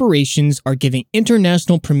corporations are giving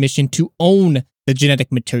international permission to own the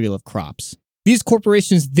genetic material of crops. These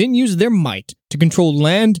corporations then use their might to control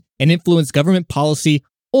land and influence government policy,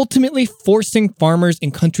 ultimately forcing farmers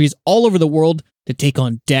in countries all over the world to take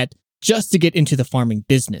on debt just to get into the farming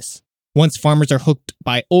business. Once farmers are hooked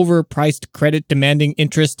by overpriced credit demanding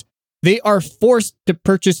interest, they are forced to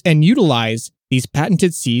purchase and utilize these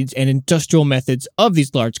patented seeds and industrial methods of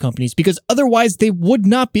these large companies because otherwise they would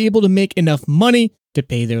not be able to make enough money to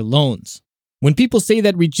pay their loans. When people say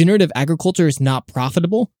that regenerative agriculture is not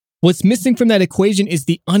profitable, what's missing from that equation is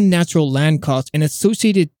the unnatural land cost and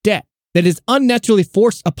associated debt that is unnaturally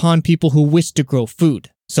forced upon people who wish to grow food.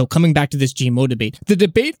 So coming back to this GMO debate, the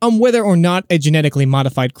debate on whether or not a genetically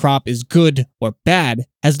modified crop is good or bad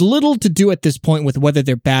has little to do at this point with whether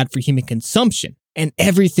they're bad for human consumption, and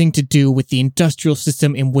everything to do with the industrial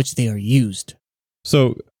system in which they are used.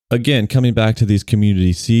 So again, coming back to these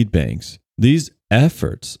community seed banks, these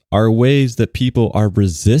efforts are ways that people are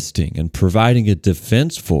resisting and providing a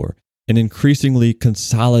defense for an increasingly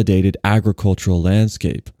consolidated agricultural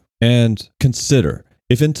landscape. And consider,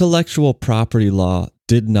 if intellectual property law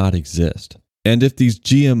did not exist, and if these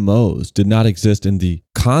GMOs did not exist in the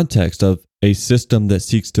context of a system that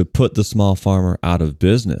seeks to put the small farmer out of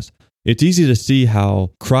business, it's easy to see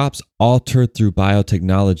how crops altered through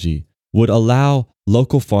biotechnology would allow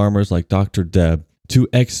local farmers like Dr. Deb to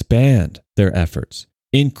expand their efforts,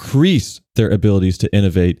 increase their abilities to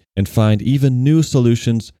innovate, and find even new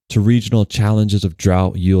solutions to regional challenges of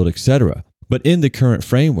drought, yield, etc. But in the current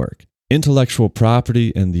framework, intellectual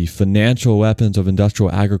property and the financial weapons of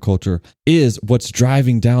industrial agriculture is what's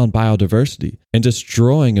driving down biodiversity and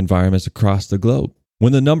destroying environments across the globe.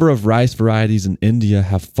 When the number of rice varieties in India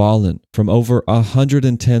have fallen from over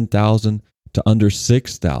 110,000 to under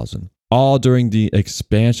 6,000, all during the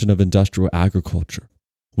expansion of industrial agriculture.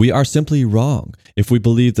 We are simply wrong if we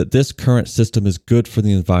believe that this current system is good for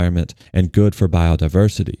the environment and good for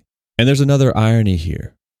biodiversity. And there's another irony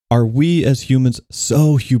here. Are we as humans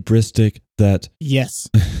so hubristic that... Yes.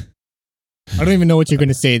 I don't even know what you're going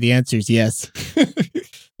to say. The answer is yes.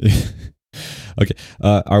 Okay.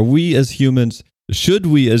 Should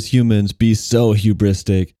we as humans be so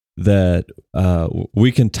hubristic that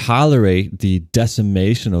we can tolerate the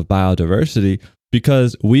decimation of biodiversity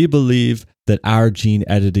because we believe that our gene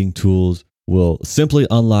editing tools will simply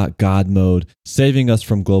unlock God mode, saving us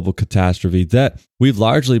from global catastrophe that we've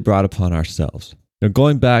largely brought upon ourselves? Now,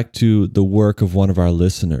 going back to the work of one of our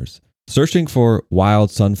listeners, searching for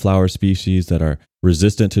wild sunflower species that are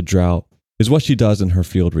resistant to drought is what she does in her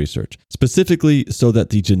field research, specifically so that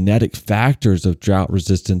the genetic factors of drought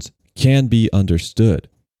resistance can be understood.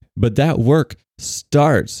 But that work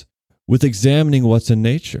starts with examining what's in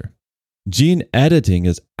nature. Gene editing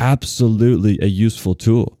is absolutely a useful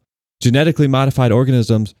tool. Genetically modified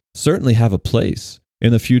organisms certainly have a place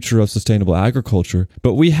in the future of sustainable agriculture,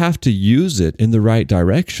 but we have to use it in the right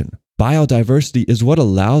direction. Biodiversity is what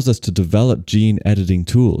allows us to develop gene editing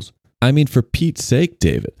tools. I mean, for Pete's sake,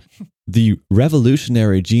 David, the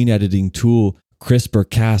revolutionary gene editing tool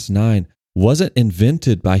CRISPR-Cas9 wasn't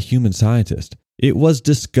invented by human scientists. It was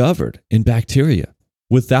discovered in bacteria.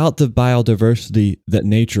 Without the biodiversity that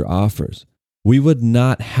nature offers, we would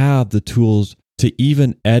not have the tools to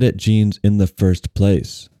even edit genes in the first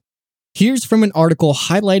place. Here's from an article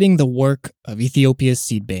highlighting the work of Ethiopia's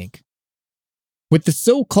seed bank. With the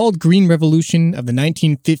so-called Green Revolution of the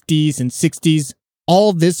 1950s and 60s,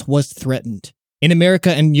 all this was threatened. In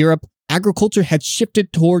America and Europe, agriculture had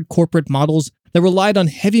shifted toward corporate models that relied on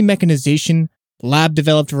heavy mechanization,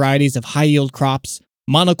 lab-developed varieties of high-yield crops,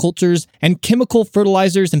 monocultures, and chemical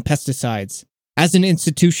fertilizers and pesticides. As an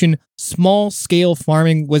institution, small-scale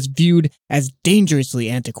farming was viewed as dangerously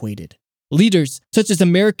antiquated. Leaders such as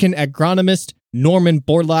American agronomist Norman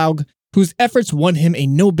Borlaug, whose efforts won him a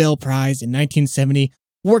Nobel Prize in 1970,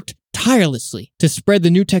 worked tirelessly to spread the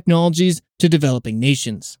new technologies to developing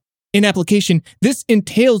nations. In application, this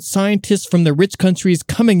entailed scientists from the rich countries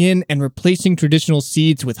coming in and replacing traditional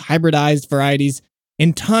seeds with hybridized varieties.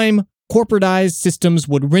 In time, corporatized systems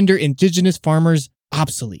would render indigenous farmers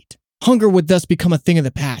obsolete. Hunger would thus become a thing of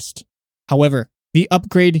the past. However, the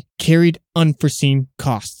upgrade carried unforeseen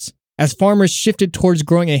costs. As farmers shifted towards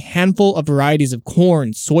growing a handful of varieties of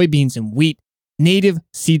corn, soybeans, and wheat, native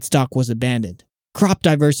seed stock was abandoned. Crop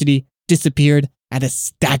diversity disappeared at a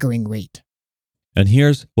staggering rate. And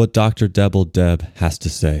here's what Dr. Deb has to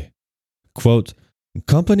say. Quote,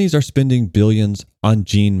 companies are spending billions on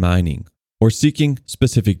gene mining or seeking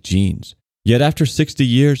specific genes. Yet after 60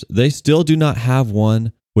 years, they still do not have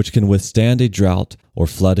one which can withstand a drought or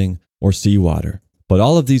flooding or seawater. But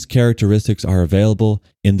all of these characteristics are available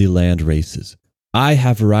in the land races. I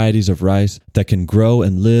have varieties of rice that can grow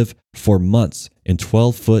and live for months in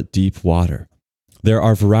 12-foot deep water. There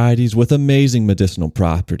are varieties with amazing medicinal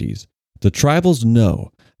properties. The tribals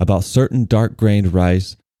know about certain dark-grained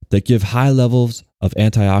rice that give high levels of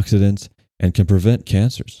antioxidants and can prevent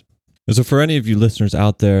cancers. And so for any of you listeners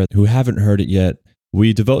out there who haven't heard it yet,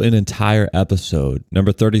 we devote an entire episode,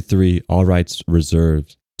 number 33, All Rights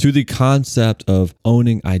Reserved, to the concept of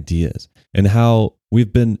owning ideas and how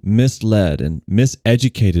we've been misled and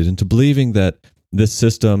miseducated into believing that this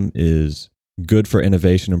system is good for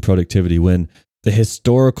innovation and productivity when the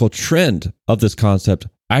historical trend of this concept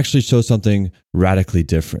actually shows something radically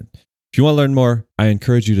different. If you want to learn more, I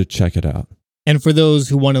encourage you to check it out. And for those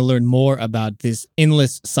who want to learn more about this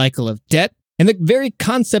endless cycle of debt and the very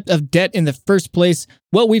concept of debt in the first place,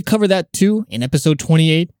 well, we've covered that too in episode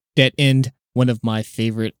 28, Debt End, one of my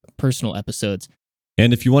favorite personal episodes.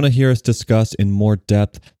 And if you want to hear us discuss in more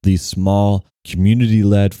depth these small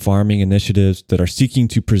community-led farming initiatives that are seeking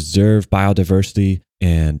to preserve biodiversity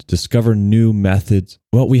and discover new methods,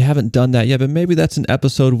 well, we haven't done that yet, but maybe that's an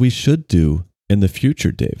episode we should do in the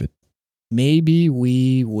future, David. Maybe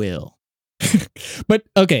we will. But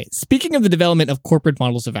okay, speaking of the development of corporate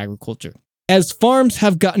models of agriculture, as farms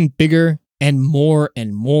have gotten bigger and more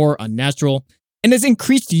unnatural, and as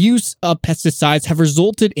increased use of pesticides have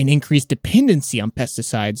resulted in increased dependency on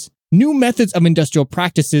pesticides, new methods of industrial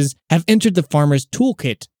practices have entered the farmer's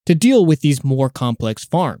toolkit to deal with these more complex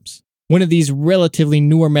farms. One of these relatively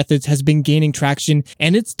newer methods has been gaining traction,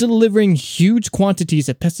 and it's delivering huge quantities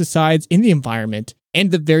of pesticides in the environment and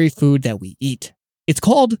the very food that we eat. It's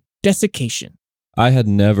called desiccation. I had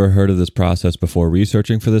never heard of this process before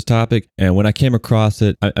researching for this topic, and when I came across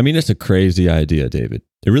it, I mean, it's a crazy idea, David.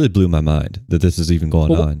 It really blew my mind that this is even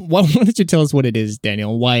going on. Why don't you tell us what it is,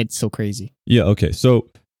 Daniel, and why it's so crazy? Yeah, okay.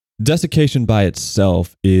 So desiccation by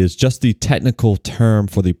itself is just the technical term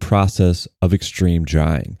for the process of extreme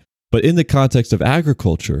drying. But in the context of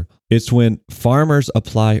agriculture, it's when farmers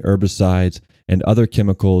apply herbicides and other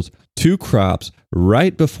chemicals to crops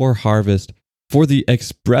right before harvest for the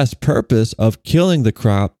express purpose of killing the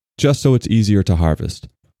crop just so it's easier to harvest.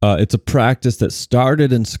 It's a practice that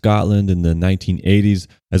started in Scotland in the 1980s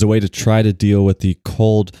as a way to try to deal with the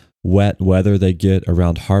cold, wet weather they get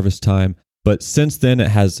around harvest time. But since then, it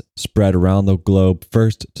has spread around the globe,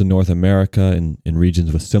 first to North America in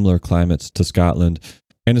regions with similar climates to Scotland,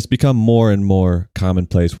 and it's become more and more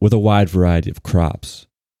commonplace with a wide variety of crops.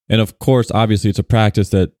 And of course, obviously, it's a practice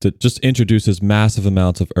that just introduces massive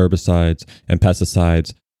amounts of herbicides and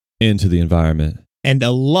pesticides into the environment. And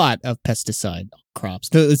a lot of pesticide crops.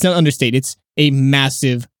 Let's not understate, it's a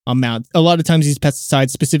massive amount. A lot of times these pesticides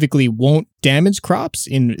specifically won't damage crops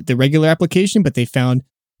in the regular application, but they found,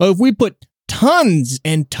 well, if we put tons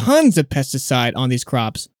and tons of pesticide on these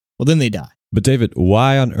crops, well, then they die. But David,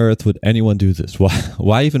 why on earth would anyone do this?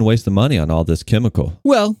 Why even waste the money on all this chemical?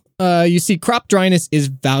 Well, you see, crop dryness is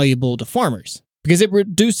valuable to farmers because it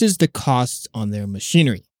reduces the costs on their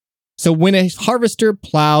machinery. So when a harvester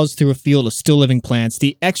plows through a field of still living plants,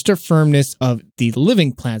 the extra firmness of the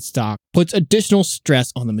living plant stock puts additional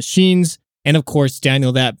stress on the machines. And of course,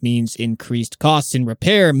 Daniel, that means increased costs in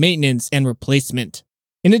repair, maintenance, and replacement.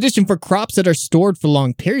 In addition, for crops that are stored for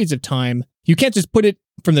long periods of time, you can't just put it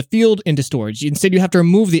from the field into storage. Instead, you have to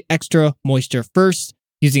remove the extra moisture first,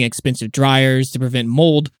 using expensive dryers to prevent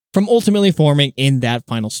mold from ultimately forming in that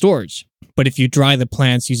final storage. But if you dry the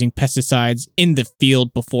plants using pesticides in the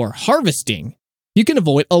field before harvesting, you can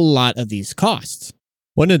avoid a lot of these costs.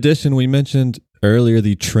 Well, in addition, we mentioned earlier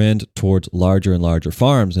the trend towards larger and larger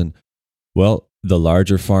farms. And, well, the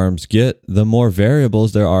larger farms get, the more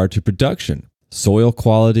variables there are to production. Soil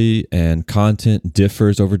quality and content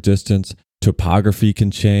differs over distance. Topography can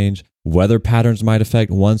change. Weather patterns might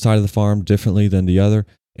affect one side of the farm differently than the other.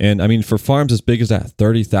 And I mean, for farms as big as that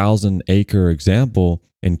 30,000 acre example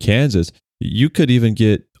in Kansas, you could even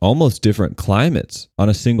get almost different climates on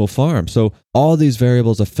a single farm. So all these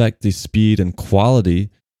variables affect the speed and quality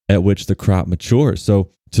at which the crop matures. So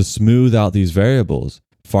to smooth out these variables,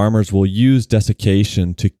 farmers will use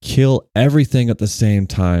desiccation to kill everything at the same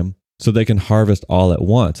time so they can harvest all at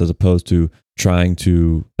once, as opposed to trying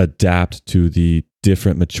to adapt to the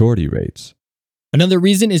different maturity rates. Another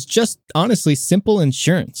reason is just honestly simple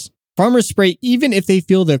insurance. Farmers spray even if they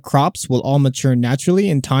feel their crops will all mature naturally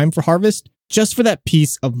in time for harvest, just for that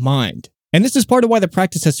peace of mind. And this is part of why the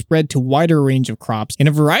practice has spread to a wider range of crops in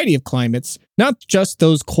a variety of climates, not just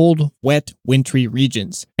those cold, wet, wintry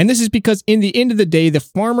regions. And this is because in the end of the day, the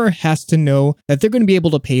farmer has to know that they're going to be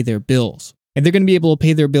able to pay their bills, and they're going to be able to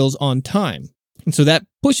pay their bills on time. And so that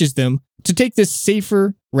pushes them to take this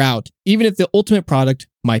safer route, even if the ultimate product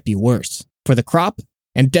might be worse for the crop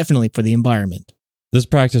and definitely for the environment. This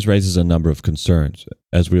practice raises a number of concerns.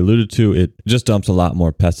 As we alluded to, it just dumps a lot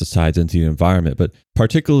more pesticides into the environment, but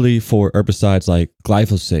particularly for herbicides like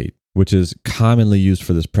glyphosate, which is commonly used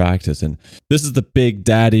for this practice. And this is the big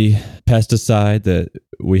daddy pesticide that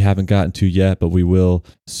we haven't gotten to yet, but we will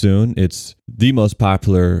soon. It's the most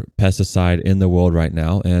popular pesticide in the world right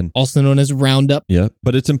now, and also known as Roundup. Yeah,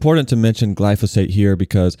 but it's important to mention glyphosate here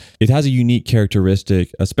because it has a unique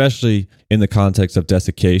characteristic, especially in the context of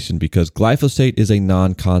desiccation, because glyphosate is a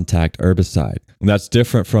non-contact herbicide. And that's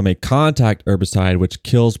different from a contact herbicide, which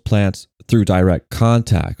kills plants through direct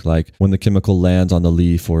contact, like when the chemical lands on the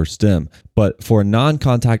leaf or stem. But for a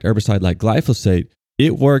non-contact herbicide like glyphosate,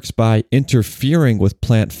 it works by interfering with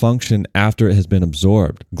plant function after it has been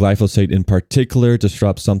absorbed. Glyphosate in particular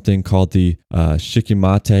disrupts something called the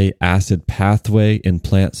Shikimate acid pathway in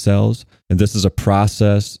plant cells. And this is a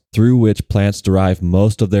process through which plants derive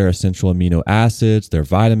most of their essential amino acids, their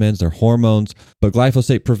vitamins, their hormones. But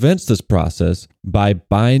glyphosate prevents this process by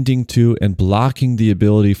binding to and blocking the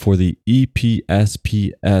ability for the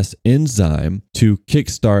EPSPS enzyme to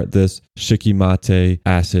kickstart this Shikimate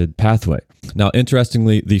acid pathway. Now,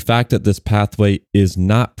 interestingly, the fact that this pathway is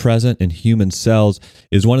not present in human cells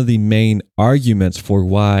is one of the main arguments for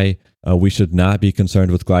why we should not be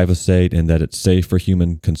concerned with glyphosate and that it's safe for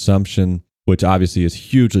human consumption, which obviously is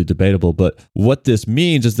hugely debatable. But what this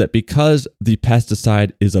means is that because the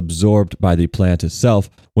pesticide is absorbed by the plant itself,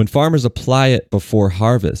 when farmers apply it before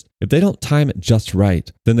harvest, if they don't time it just right,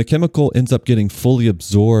 then the chemical ends up getting fully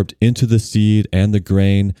absorbed into the seed and the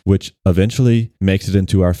grain, which eventually makes it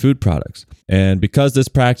into our food products. And because this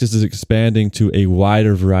practice is expanding to a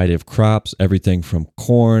wider variety of crops, everything from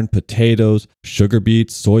corn, potatoes, sugar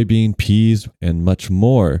beets, soybean, peas, and much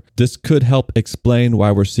more, this could help explain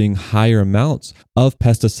why we're seeing higher amounts of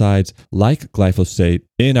pesticides like glyphosate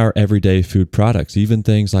in our everyday food products, even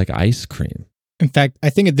things like ice cream. In fact, I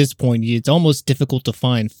think at this point, it's almost difficult to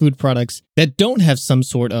find food products that don't have some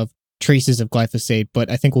sort of traces of glyphosate, but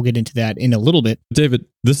I think we'll get into that in a little bit. David,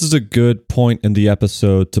 this is a good point in the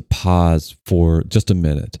episode to pause for just a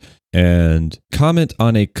minute and comment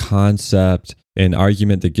on a concept, an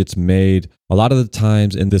argument that gets made a lot of the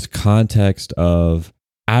times in this context of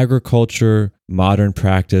agriculture, modern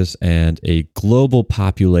practice, and a global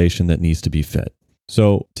population that needs to be fed.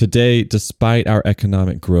 So today, despite our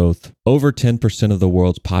economic growth, over 10% of the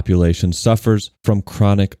world's population suffers from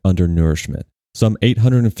chronic undernourishment, some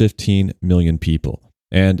 815 million people.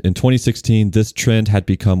 And in 2016, this trend had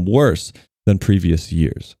become worse than previous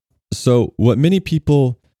years. So what many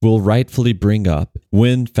people will rightfully bring up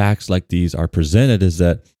when facts like these are presented is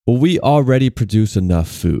that, well, we already produce enough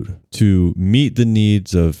food to meet the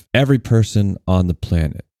needs of every person on the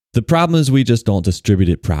planet. The problem is we just don't distribute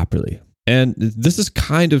it properly. And this is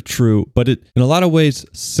kind of true, but it, in a lot of ways,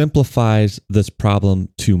 simplifies this problem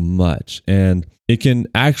too much. And it can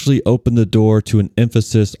actually open the door to an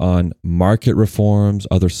emphasis on market reforms,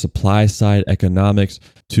 other supply side economics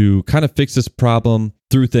to kind of fix this problem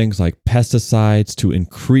through things like pesticides to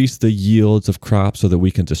increase the yields of crops so that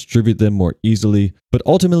we can distribute them more easily. But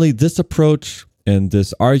ultimately, this approach and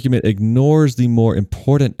this argument ignores the more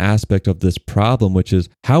important aspect of this problem, which is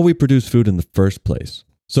how we produce food in the first place.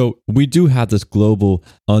 So we do have this global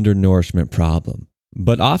undernourishment problem,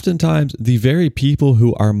 but oftentimes the very people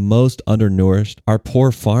who are most undernourished are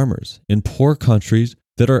poor farmers in poor countries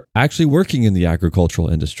that are actually working in the agricultural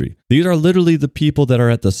industry. These are literally the people that are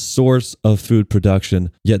at the source of food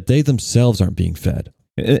production, yet they themselves aren't being fed.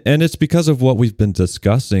 And it's because of what we've been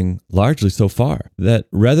discussing largely so far, that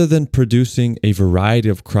rather than producing a variety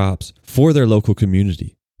of crops for their local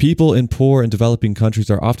community, people in poor and developing countries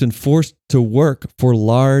are often forced to work for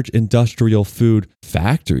large industrial food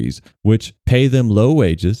factories, which pay them low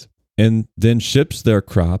wages and then ships their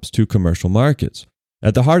crops to commercial markets.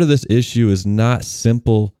 At the heart of this issue is not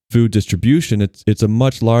simple food distribution. It's a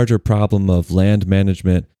much larger problem of land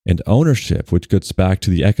management and ownership, which gets back to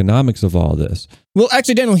the economics of all this. Well,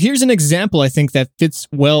 actually, Daniel, here's an example I think that fits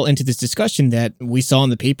well into this discussion that we saw in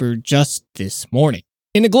the paper just this morning.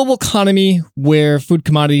 In a global economy where food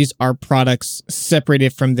commodities are products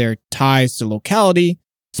separated from their ties to locality,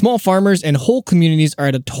 small farmers and whole communities are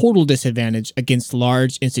at a total disadvantage against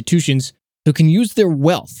large institutions who can use their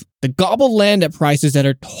wealth to gobble land at prices that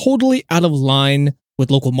are totally out of line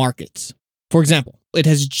with local markets. For example, it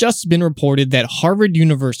has just been reported that Harvard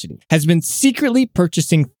University has been secretly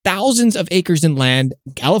purchasing thousands of acres in land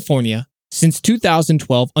in California since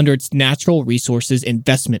 2012 under its natural resources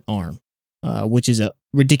investment arm. Which is a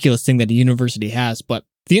ridiculous thing that a university has, but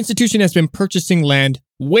the institution has been purchasing land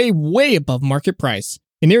way above market price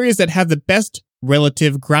in areas that have the best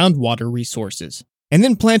relative groundwater resources, and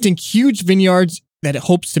then planting huge vineyards that it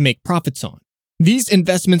hopes to make profits on. These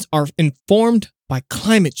investments are informed by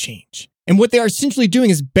climate change And what they are essentially doing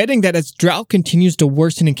is betting that as drought continues to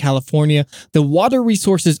worsen in California, the water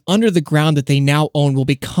resources under the ground that they now own will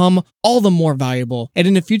become all the more valuable. And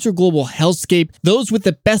in a future global hellscape, those with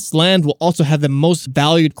the best land will also have the most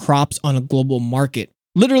valued crops on a global market.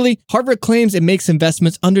 Literally, Harvard claims it makes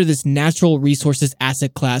investments under this natural resources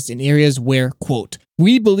asset class in areas where, quote,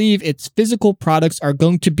 we believe its physical products are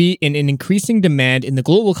going to be in an increasing demand in the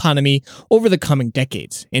global economy over the coming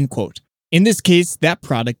decades, end quote. In this case, that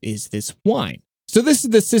product is this wine. So this is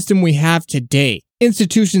the system we have today.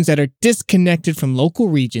 Institutions that are disconnected from local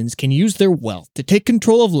regions can use their wealth to take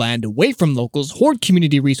control of land away from locals, hoard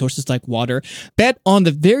community resources like water, bet on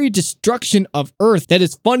the very destruction of Earth that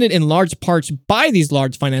is funded in large parts by these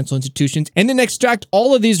large financial institutions, and then extract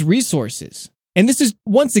all of these resources. And this is,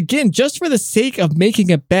 once again, just for the sake of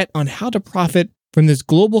making a bet on how to profit from this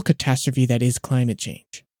global catastrophe that is climate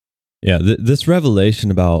change. Yeah, this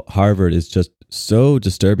revelation about Harvard is just so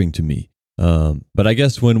disturbing to me. But I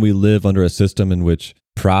guess when we live under a system in which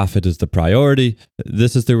profit is the priority,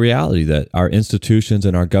 this is the reality that our institutions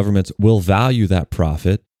and our governments will value that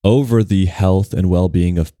profit over the health and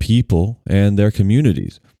well-being of people and their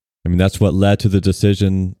communities. I mean, that's what led to the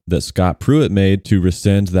decision that Scott Pruitt made to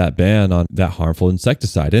rescind that ban on that harmful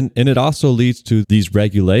insecticide. And it also leads to these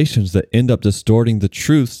regulations that end up distorting the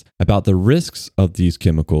truths about the risks of these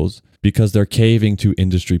chemicals because they're caving to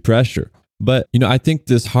industry pressure. But, I think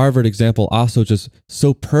this Harvard example also just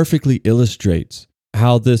so perfectly illustrates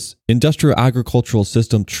how this industrial agricultural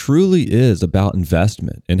system truly is about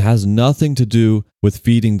investment and has nothing to do with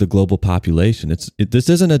feeding the global population. This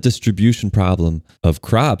isn't a distribution problem of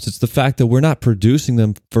crops. It's the fact that we're not producing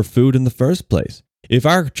them for food in the first place. If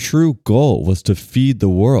our true goal was to feed the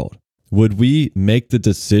world, would we make the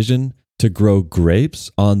decision to grow grapes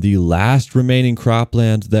on the last remaining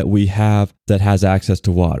cropland that we have that has access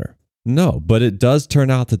to water? No, but it does turn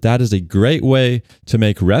out that is a great way to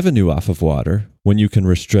make revenue off of water when you can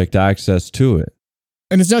restrict access to it.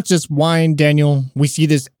 And it's not just wine, Daniel. We see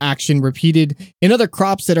this action repeated in other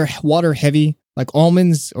crops that are water heavy, like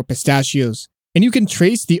almonds or pistachios. And you can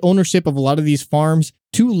trace the ownership of a lot of these farms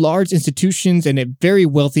to large institutions and very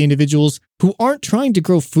wealthy individuals who aren't trying to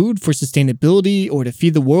grow food for sustainability or to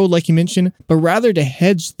feed the world like you mentioned, but rather to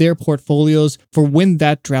hedge their portfolios for when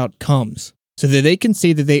that drought comes, so that they can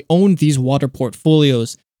say that they own these water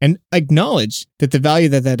portfolios and acknowledge that the value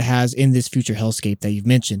that has in this future hellscape that you've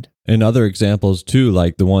mentioned. And other examples too,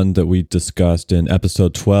 like the one that we discussed in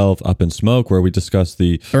episode 12, Up in Smoke, where we discussed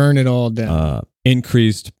the burn it all down,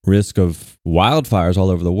 increased risk of wildfires all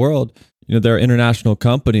over the world. There are international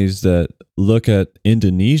companies that look at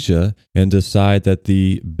Indonesia and decide that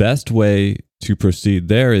the best way to proceed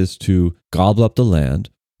there is to gobble up the land,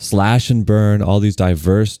 slash and burn all these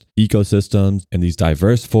diverse ecosystems and these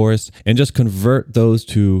diverse forests, and just convert those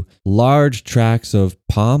to large tracts of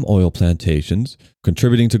palm oil plantations,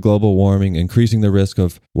 contributing to global warming, increasing the risk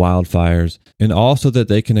of wildfires, and also that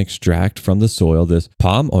they can extract from the soil this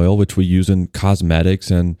palm oil, which we use in cosmetics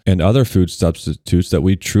and other food substitutes that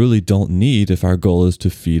we truly don't need if our goal is to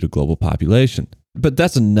feed a global population. But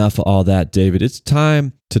that's enough of all that, David. It's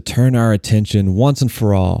time to turn our attention once and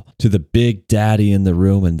for all to the big daddy in the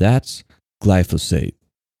room, and that's glyphosate.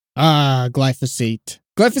 Glyphosate.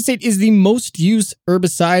 Glyphosate is the most used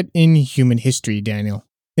herbicide in human history, Daniel.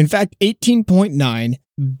 In fact, 18.9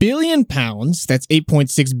 billion pounds, that's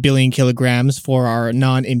 8.6 billion kilograms for our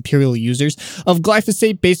non-imperial users, of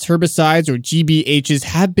glyphosate-based herbicides or GBHs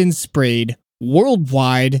have been sprayed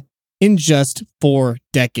worldwide in just 4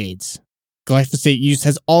 decades. Glyphosate use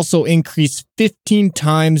has also increased 15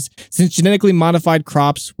 times since genetically modified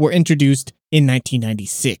crops were introduced in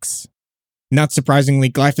 1996. Not surprisingly,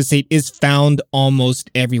 glyphosate is found almost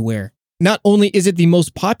everywhere. Not only is it the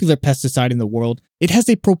most popular pesticide in the world, it has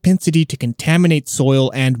a propensity to contaminate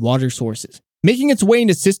soil and water sources, making its way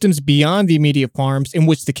into systems beyond the immediate farms in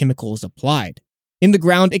which the chemical is applied. In the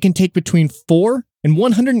ground, it can take between 4 and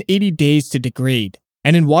 180 days to degrade.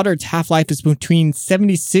 And in water, its half-life is between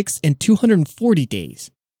 76 and 240 days.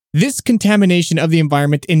 This contamination of the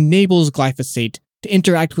environment enables glyphosate to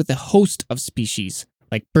interact with a host of species,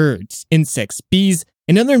 like birds, insects, bees,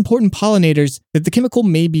 and other important pollinators that the chemical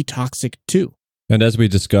may be toxic to. And as we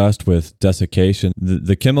discussed with desiccation,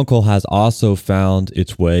 the chemical has also found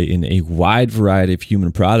its way in a wide variety of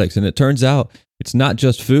human products. And it turns out it's not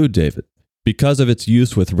just food, David. Because of its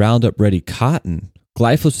use with Roundup-ready cotton,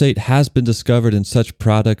 glyphosate has been discovered in such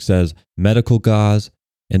products as medical gauze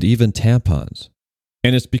and even tampons.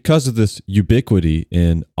 And it's because of this ubiquity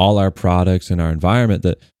in all our products and our environment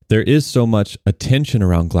that there is so much attention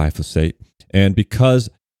around glyphosate. And because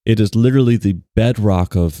It is literally the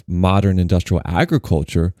bedrock of modern industrial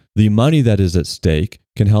agriculture. The money that is at stake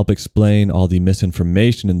can help explain all the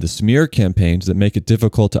misinformation and the smear campaigns that make it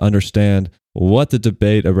difficult to understand what the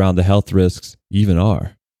debate around the health risks even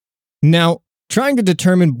are. Now, trying to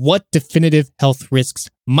determine what definitive health risks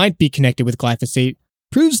might be connected with glyphosate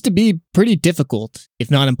proves to be pretty difficult, if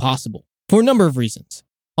not impossible, for a number of reasons.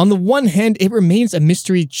 On the one hand, it remains a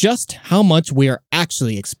mystery just how much we are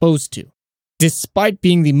actually exposed to. Despite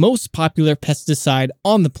being the most popular pesticide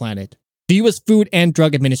on the planet, the U.S. Food and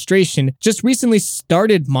Drug Administration just recently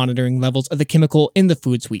started monitoring levels of the chemical in the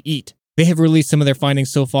foods we eat. They have released some of their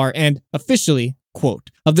findings so far and officially,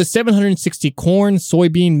 quote, of the 760 corn,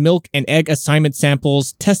 soybean, milk, and egg assignment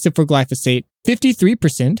samples tested for glyphosate,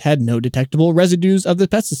 53% had no detectable residues of the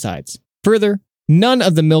pesticides. Further, none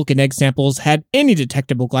of the milk and egg samples had any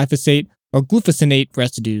detectable glyphosate or glufosinate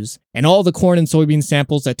residues, and all the corn and soybean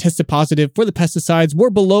samples that tested positive for the pesticides were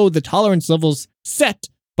below the tolerance levels set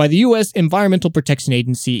by the U.S. Environmental Protection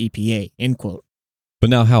Agency, EPA, end quote. But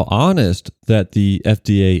now how honest that the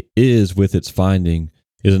FDA is with its finding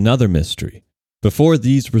is another mystery. Before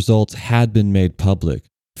these results had been made public,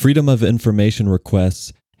 Freedom of Information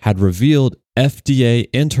requests had revealed FDA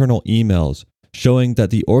internal emails showing that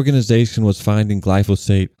the organization was finding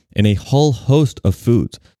glyphosate in a whole host of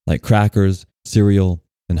foods like crackers, cereal,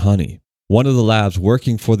 and honey. One of the labs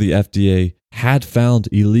working for the FDA had found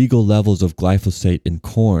illegal levels of glyphosate in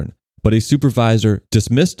corn, but a supervisor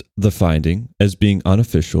dismissed the finding as being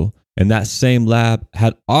unofficial, and that same lab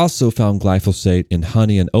had also found glyphosate in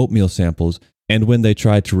honey and oatmeal samples, and when they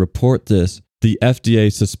tried to report this, the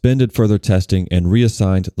FDA suspended further testing and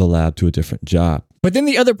reassigned the lab to a different job. But then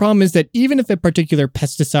the other problem is that even if a particular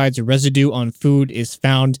pesticide's residue on food is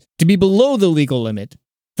found to be below the legal limit,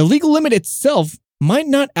 the legal limit itself might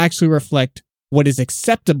not actually reflect what is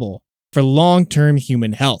acceptable for long-term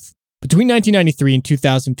human health. Between 1993 and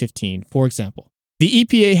 2015, for example, the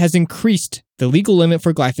EPA has increased the legal limit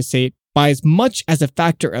for glyphosate by as much as a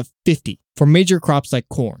factor of 50 for major crops like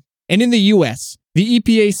corn. And in the US, the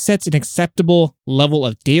EPA sets an acceptable level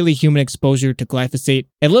of daily human exposure to glyphosate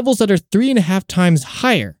at levels that are 3.5 times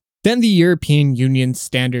higher than the European Union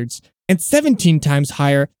standards and 17 times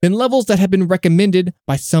higher than levels that have been recommended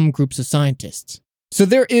by some groups of scientists. So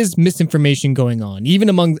there is misinformation going on, even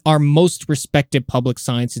among our most respected public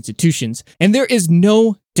science institutions, and there is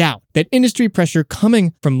no doubt that industry pressure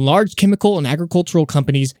coming from large chemical and agricultural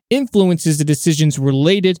companies influences the decisions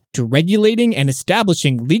related to regulating and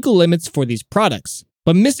establishing legal limits for these products.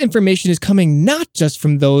 But misinformation is coming not just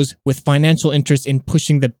from those with financial interest in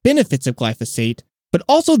pushing the benefits of glyphosate, but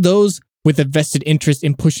also those with a vested interest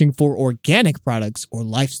in pushing for organic products or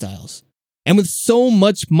lifestyles. And with so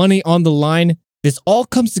much money on the line, this all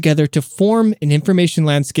comes together to form an information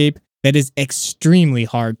landscape that is extremely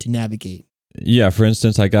hard to navigate. Yeah, for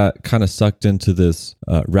instance, I got kind of sucked into this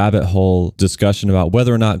rabbit hole discussion about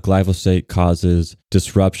whether or not glyphosate causes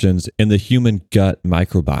disruptions in the human gut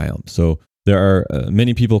microbiome. So there are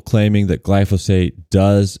many people claiming that glyphosate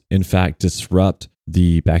does, in fact, disrupt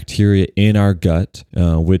the bacteria in our gut,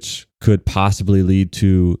 which could possibly lead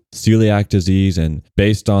to celiac disease. And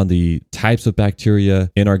based on the types of bacteria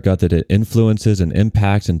in our gut that it influences and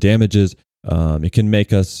impacts and damages, it can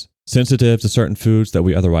make us sensitive to certain foods that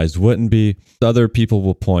we otherwise wouldn't be. Other people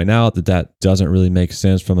will point out that that doesn't really make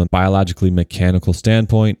sense from a biologically mechanical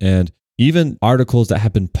standpoint. And even articles that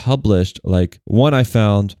have been published, like one I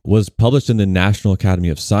found was published in the National Academy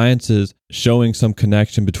of Sciences, showing some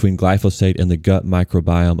connection between glyphosate and the gut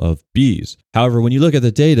microbiome of bees. However, when you look at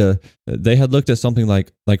the data, they had looked at something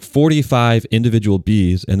like 45 individual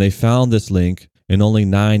bees, and they found this link in only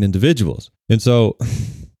 9 individuals. And so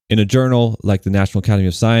in a journal like the National Academy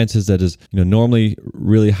of Sciences that is normally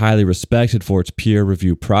really highly respected for its peer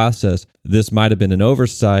review process, this might have been an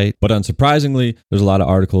oversight, but unsurprisingly, there's a lot of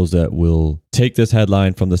articles that will take this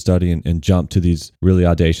headline from the study and jump to these really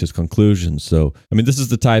audacious conclusions. So, this is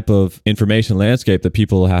the type of information landscape that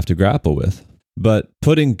people have to grapple with. But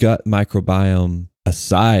putting gut microbiome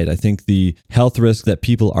aside, I think the health risk that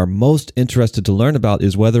people are most interested to learn about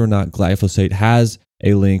is whether or not glyphosate has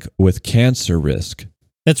a link with cancer risk.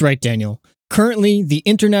 That's right, Daniel. Currently, the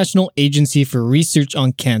International Agency for Research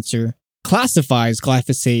on Cancer classifies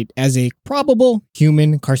glyphosate as a probable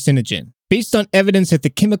human carcinogen, based on evidence that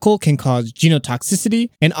the chemical can cause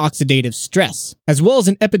genotoxicity and oxidative stress, as well as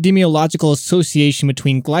an epidemiological association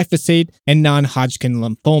between glyphosate and non-Hodgkin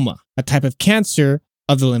lymphoma, a type of cancer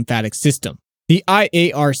of the lymphatic system. The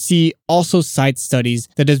IARC also cites studies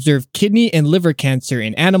that observe kidney and liver cancer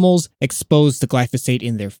in animals exposed to glyphosate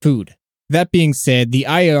in their food. That being said, the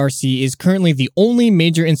IARC is currently the only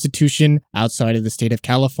major institution outside of the state of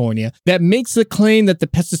California that makes the claim that the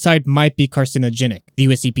pesticide might be carcinogenic. The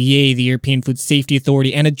US EPA, the European Food Safety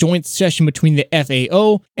Authority, and a joint session between the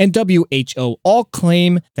FAO and WHO all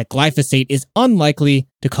claim that glyphosate is unlikely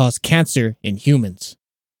to cause cancer in humans.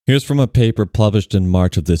 Here's from a paper published in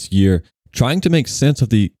March of this year, trying to make sense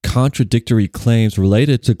of the contradictory claims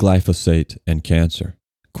related to glyphosate and cancer.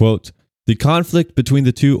 Quote, "The conflict between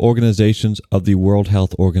the two organizations of the World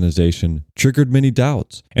Health Organization triggered many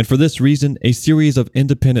doubts, and for this reason, a series of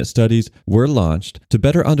independent studies were launched to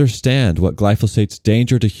better understand what glyphosate's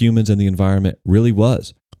danger to humans and the environment really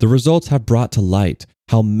was. The results have brought to light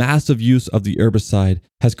how massive use of the herbicide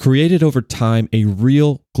has created over time a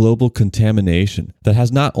real global contamination that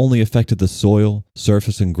has not only affected the soil,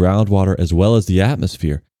 surface, and groundwater as well as the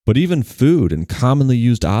atmosphere, but even food and commonly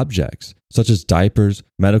used objects, such as diapers,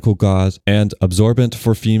 medical gauze, and absorbent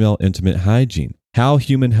for female intimate hygiene. How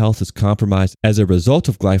human health is compromised as a result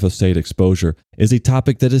of glyphosate exposure is a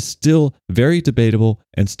topic that is still very debatable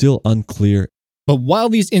and still unclear." But while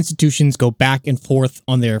these institutions go back and forth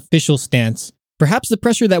on their official stance, perhaps the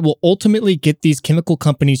pressure that will ultimately get these chemical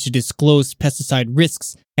companies to disclose pesticide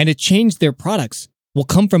risks and to change their products will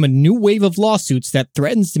come from a new wave of lawsuits that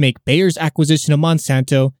threatens to make Bayer's acquisition of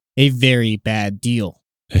Monsanto a very bad deal.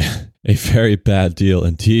 A very bad deal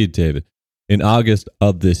indeed, David. In August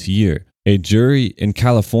of this year, a jury in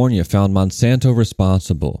California found Monsanto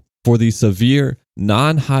responsible for the severe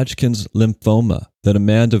non-Hodgkin's lymphoma that a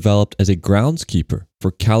man developed as a groundskeeper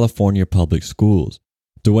for California public schools.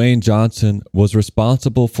 Dwayne Johnson was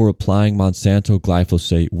responsible for applying Monsanto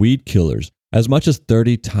glyphosate weed killers as much as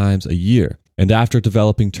 30 times a year. And after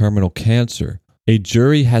developing terminal cancer, a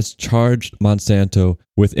jury has charged Monsanto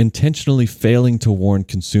with intentionally failing to warn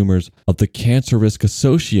consumers of the cancer risk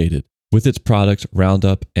associated with its products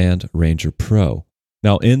Roundup and Ranger Pro.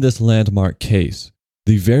 Now, in this landmark case,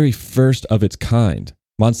 the very first of its kind,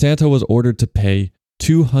 Monsanto was ordered to pay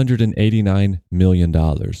 $289 million.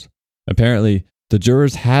 Apparently, the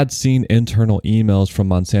jurors had seen internal emails from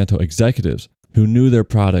Monsanto executives who knew their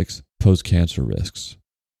products posed cancer risks.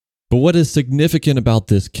 But what is significant about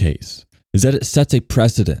this case is that it sets a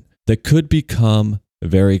precedent that could become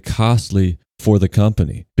very costly for the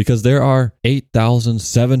company, because there are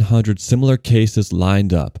 8,700 similar cases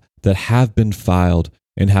lined up that have been filed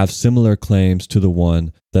and have similar claims to the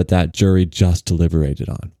one that jury just deliberated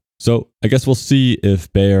on. So I guess we'll see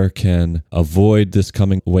if Bayer can avoid this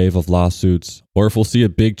coming wave of lawsuits, or if we'll see a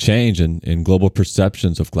big change in global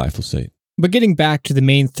perceptions of glyphosate. But getting back to the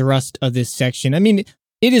main thrust of this section, I mean,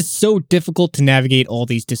 it is so difficult to navigate all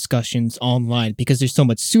these discussions online because there's so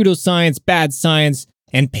much pseudoscience, bad science,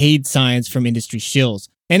 and paid science from industry shills.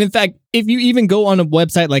 And in fact, if you even go on a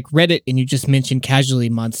website like Reddit and you just mention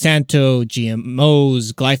casually Monsanto,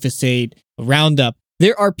 GMOs, glyphosate, Roundup,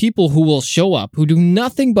 there are people who will show up who do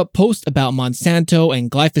nothing but post about Monsanto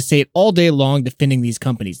and glyphosate all day long defending these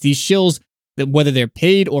companies. These shills, whether they're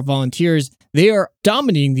paid or volunteers, they are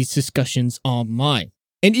dominating these discussions online.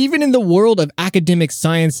 And even in the world of academic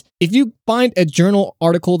science, if you find a journal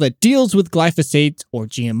article that deals with glyphosate or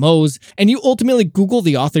GMOs, and you ultimately Google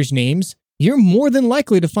the author's names, you're more than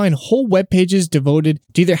likely to find whole web pages devoted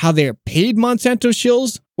to either how they're paid Monsanto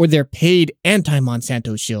shills or they're paid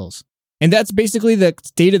anti-Monsanto shills. And that's basically the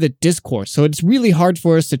state of the discourse. So it's really hard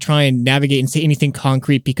for us to try and navigate and say anything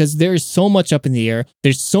concrete because there's so much up in the air.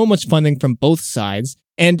 There's so much funding from both sides.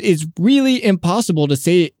 And it's really impossible to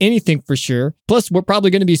say anything for sure. Plus, we're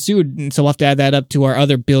probably going to be sued. And so we'll have to add that up to our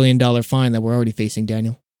other $1 billion fine that we're already facing,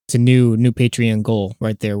 Daniel. It's a new Patreon goal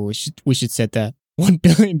right there. We should set that $1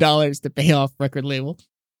 billion to pay off record label.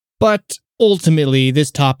 But ultimately,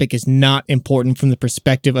 this topic is not important from the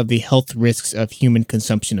perspective of the health risks of human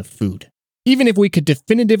consumption of food. Even if we could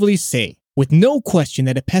definitively say, with no question,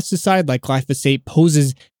 that a pesticide like glyphosate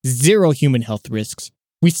poses zero human health risks,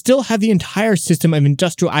 we still have the entire system of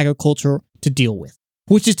industrial agriculture to deal with,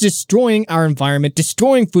 which is destroying our environment,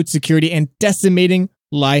 destroying food security, and decimating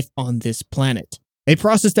life on this planet. A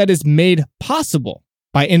process that is made possible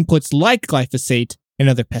by inputs like glyphosate and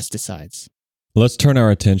other pesticides. Let's turn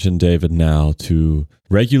our attention, David, now to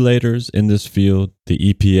regulators in this field, the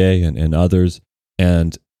EPA and others,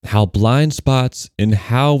 and how blind spots in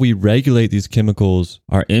how we regulate these chemicals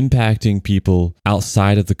are impacting people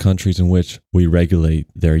outside of the countries in which we regulate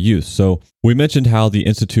their use. So we mentioned how the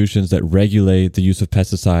institutions that regulate the use of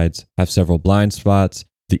pesticides have several blind spots.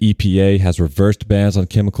 The EPA has reversed bans on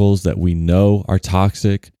chemicals that we know are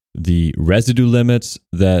toxic. The residue limits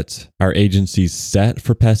that our agencies set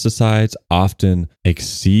for pesticides often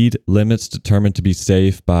exceed limits determined to be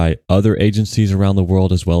safe by other agencies around the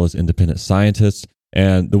world, as well as independent scientists.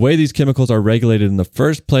 And the way these chemicals are regulated in the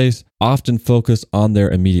first place often focus on their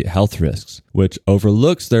immediate health risks, which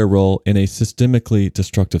overlooks their role in a systemically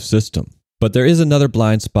destructive system. But there is another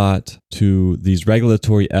blind spot to these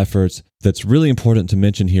regulatory efforts that's really important to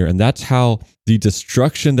mention here, and that's how the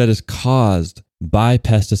destruction that is caused by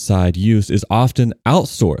pesticide use is often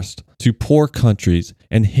outsourced to poor countries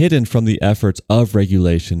and hidden from the efforts of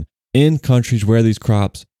regulation in countries where these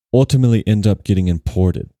crops ultimately end up getting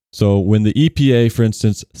imported. So when the EPA, for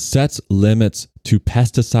instance, sets limits to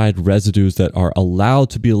pesticide residues that are allowed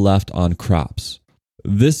to be left on crops,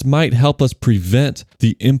 this might help us prevent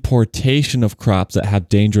the importation of crops that have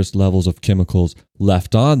dangerous levels of chemicals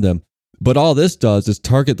left on them. But all this does is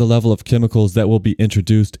target the level of chemicals that will be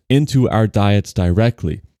introduced into our diets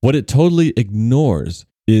directly. What it totally ignores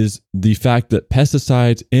is the fact that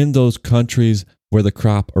pesticides in those countries where the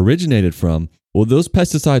crop originated from, well, those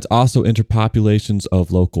pesticides also enter populations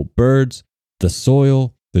of local birds, the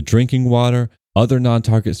soil, the drinking water, other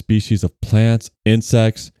non-target species of plants,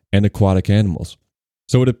 insects, and aquatic animals.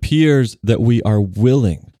 So it appears that we are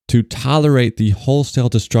willing to tolerate the wholesale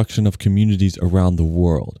destruction of communities around the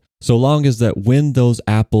world, so long as that when those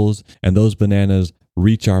apples and those bananas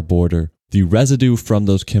reach our border, the residue from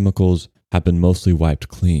those chemicals have been mostly wiped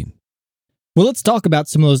clean. Well, let's talk about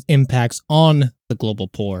some of those impacts on the global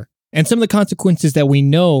poor and some of the consequences that we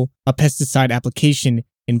know of pesticide application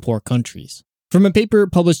in poor countries. From a paper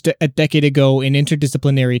published a decade ago in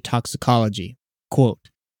Interdisciplinary Toxicology, quote,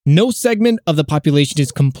 "No segment of the population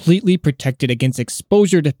is completely protected against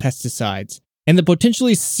exposure to pesticides and the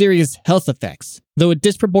potentially serious health effects, though a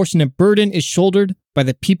disproportionate burden is shouldered by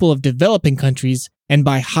the people of developing countries and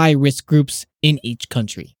by high-risk groups in each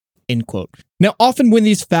country." End quote. Now, often when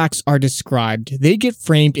these facts are described, they get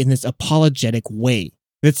framed in this apologetic way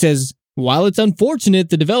that says, while it's unfortunate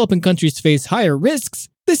the developing countries face higher risks,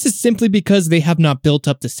 this is simply because they have not built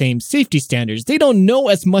up the same safety standards. They don't know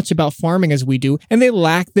as much about farming as we do, and they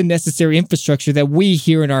lack the necessary infrastructure that we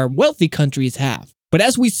here in our wealthy countries have. But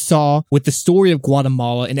as we saw with the story of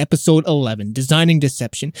Guatemala in episode 11, Designing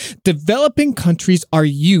Deception, developing countries are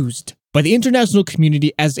used by the international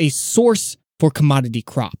community as a source for commodity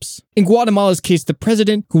crops. In Guatemala's case, the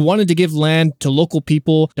president who wanted to give land to local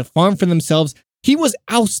people to farm for themselves, he was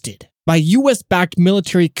ousted by US-backed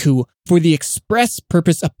military coup for the express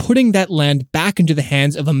purpose of putting that land back into the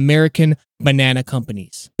hands of American banana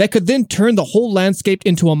companies that could then turn the whole landscape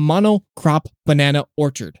into a monocrop banana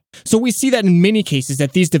orchard. So we see that in many cases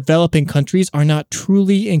that these developing countries are not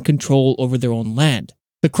truly in control over their own land.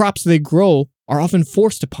 The crops they grow are often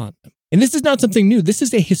forced upon them. And this is not something new. This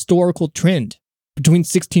is a historical trend. Between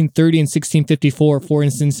 1630 and 1654, for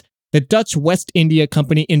instance, the Dutch West India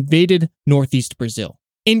Company invaded northeast Brazil,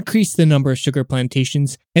 increased the number of sugar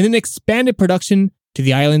plantations, and then expanded production to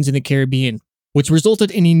the islands in the Caribbean, which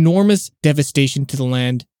resulted in enormous devastation to the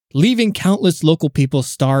land, leaving countless local people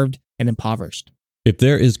starved and impoverished. If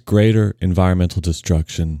there is greater environmental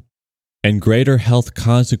destruction and greater health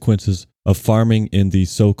consequences of farming in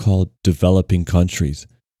these so-called developing countries,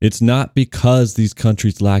 it's not because these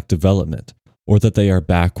countries lack development or that they are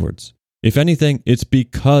backwards. If anything, it's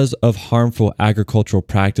because of harmful agricultural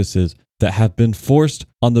practices that have been forced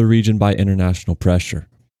on the region by international pressure.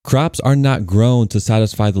 Crops are not grown to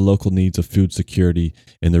satisfy the local needs of food security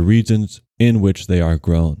in the regions in which they are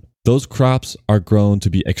grown. Those crops are grown to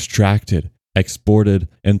be extracted, exported,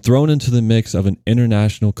 and thrown into the mix of an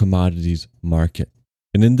international commodities market.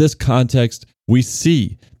 And in this context, we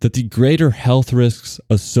see that the greater health risks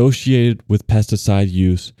associated with pesticide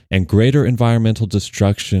use and greater environmental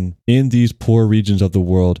destruction in these poor regions of the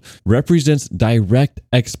world represents direct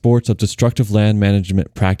exports of destructive land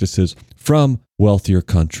management practices from wealthier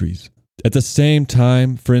countries. At the same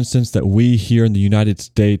time, for instance, that we here in the United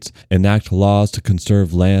States enact laws to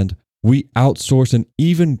conserve land, we outsource an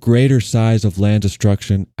even greater size of land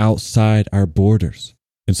destruction outside our borders.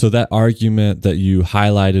 And so that argument that you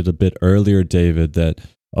highlighted a bit earlier, David, that,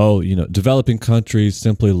 developing countries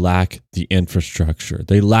simply lack the infrastructure.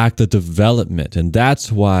 They lack the development, and that's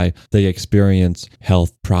why they experience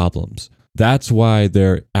health problems. That's why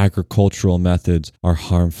their agricultural methods are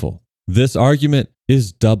harmful. This argument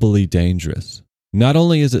is doubly dangerous. Not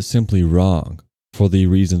only is it simply wrong for the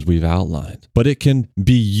reasons we've outlined, but it can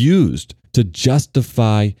be used to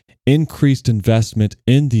justify increased investment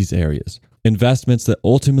in these areas. Investments that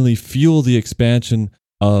ultimately fuel the expansion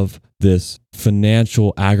of this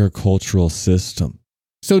financial agricultural system.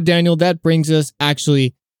 So, Daniel, that brings us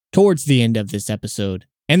actually towards the end of this episode.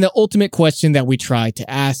 And the ultimate question that we try to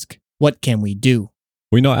ask, what can we do?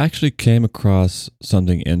 We know I actually came across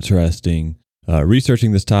something interesting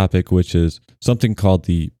researching this topic, which is something called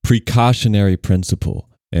the precautionary principle.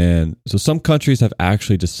 And so some countries have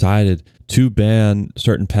actually decided to ban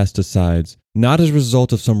certain pesticides, not as a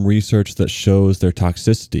result of some research that shows their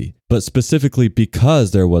toxicity, but specifically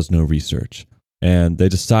because there was no research. And they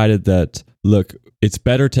decided that, look, it's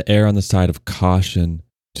better to err on the side of caution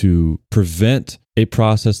to prevent a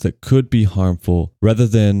process that could be harmful rather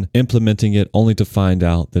than implementing it only to find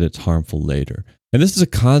out that it's harmful later. And this is a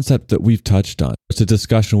concept that we've touched on. It's a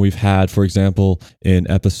discussion we've had, for example,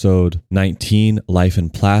 in episode 19, Life in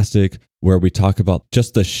Plastic, where we talk about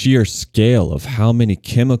just the sheer scale of how many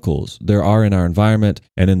chemicals there are in our environment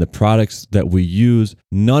and in the products that we use,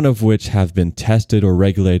 none of which have been tested or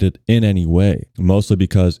regulated in any way, mostly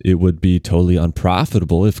because it would be totally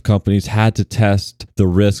unprofitable if companies had to test the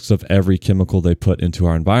risks of every chemical they put into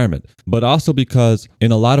our environment. But also because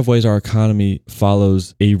in a lot of ways our economy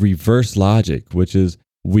follows a reverse logic, which is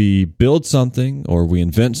we build something or we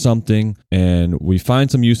invent something and we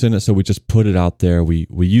find some use in it, so we just put it out there. We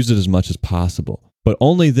use it as much as possible. But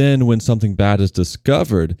only then when something bad is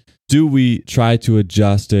discovered do we try to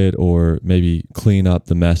adjust it or maybe clean up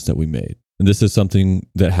the mess that we made. And this is something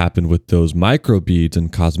that happened with those microbeads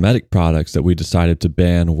and cosmetic products that we decided to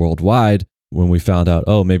ban worldwide when we found out,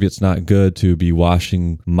 oh, maybe it's not good to be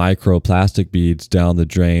washing microplastic beads down the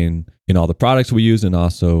drain in all the products we use and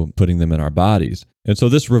also putting them in our bodies. And so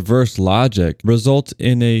this reverse logic results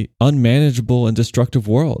in a unmanageable and destructive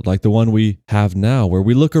world like the one we have now, where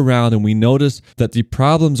we look around and we notice that the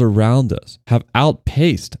problems around us have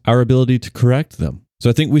outpaced our ability to correct them.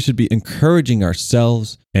 So I think we should be encouraging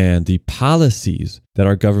ourselves and the policies that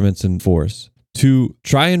our governments enforce to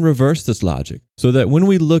try and reverse this logic so that when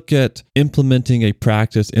we look at implementing a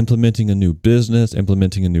practice, implementing a new business,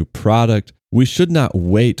 implementing a new product, we should not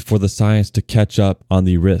wait for the science to catch up on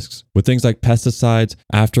the risks. With things like pesticides,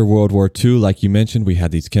 after World War II, like you mentioned, we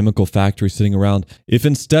had these chemical factories sitting around. If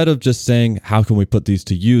instead of just saying, how can we put these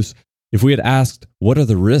to use, if we had asked, what are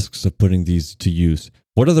the risks of putting these to use?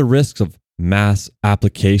 What are the risks of mass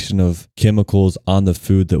application of chemicals on the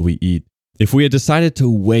food that we eat? If we had decided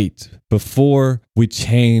to wait before we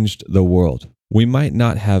changed the world, we might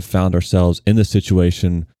not have found ourselves in the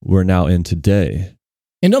situation we're now in today.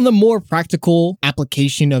 And on the more practical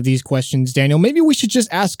application of these questions, Daniel, maybe we should just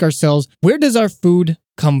ask ourselves, where does our food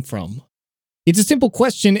come from? It's a simple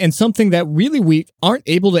question and something that really we aren't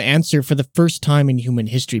able to answer for the first time in human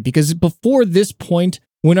history, because before this point,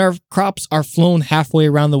 when our crops are flown halfway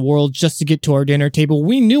around the world just to get to our dinner table,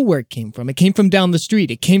 we knew where it came from. It came from down the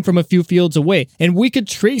street. It came from a few fields away. And we could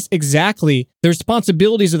trace exactly the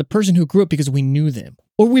responsibilities of the person who grew up because we knew them.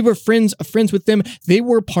 Or we were friends with them. They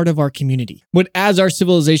were part of our community. But as our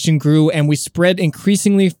civilization grew and we spread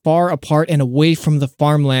increasingly far apart and away from the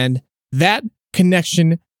farmland, that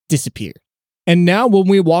connection disappeared. And now when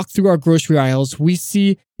we walk through our grocery aisles, we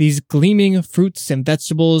see these gleaming fruits and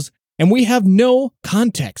vegetables, and we have no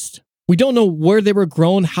context. We don't know where they were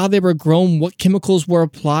grown, how they were grown, what chemicals were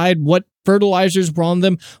applied, what fertilizers were on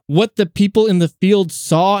them, what the people in the field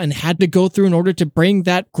saw and had to go through in order to bring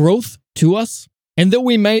that growth to us. And though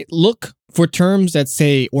we might look for terms that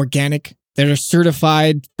say organic, that are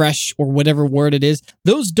certified, fresh, or whatever word it is,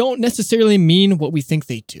 those don't necessarily mean what we think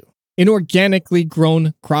they do. An organically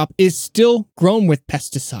grown crop is still grown with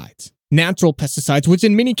pesticides. Natural pesticides, which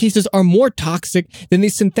in many cases are more toxic than the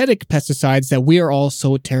synthetic pesticides that we are all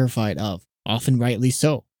so terrified of, often rightly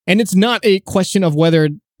so. And it's not a question of whether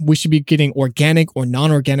we should be getting organic or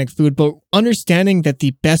non-organic food, but understanding that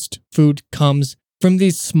the best food comes from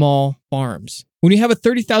these small farms. When you have a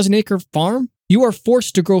 30,000 acre farm, you are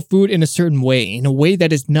forced to grow food in a certain way, in a way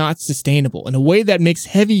that is not sustainable, in a way that makes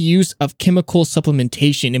heavy use of chemical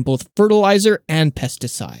supplementation in both fertilizer and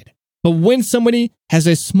pesticide. But when somebody has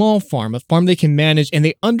a small farm, a farm they can manage, and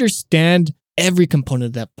they understand every component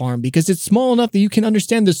of that farm because it's small enough that you can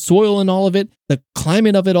understand the soil and all of it, the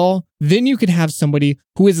climate of it all, then you can have somebody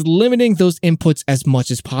who is limiting those inputs as much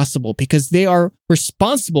as possible because they are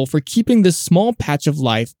responsible for keeping this small patch of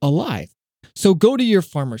life alive. So go to your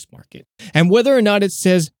farmer's market, and whether or not it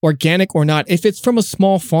says organic or not, if it's from a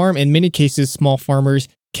small farm, in many cases, small farmers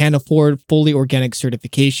can't afford fully organic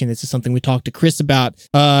certification. This is something we talked to Chris about.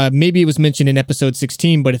 Maybe it was mentioned in episode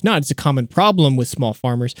 16, but if not, it's a common problem with small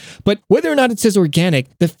farmers. But whether or not it says organic,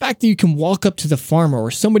 the fact that you can walk up to the farmer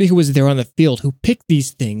or somebody who was there on the field who picked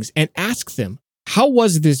these things and ask them, how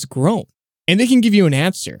was this grown? And they can give you an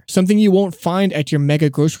answer, something you won't find at your mega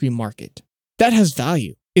grocery market. That has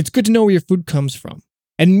value. It's good to know where your food comes from.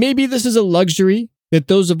 And maybe this is a luxury that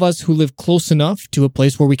those of us who live close enough to a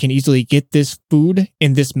place where we can easily get this food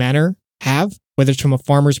in this manner have, whether it's from a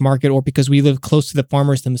farmer's market or because we live close to the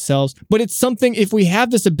farmers themselves. But it's something, if we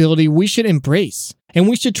have this ability, we should embrace. And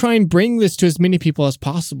we should try and bring this to as many people as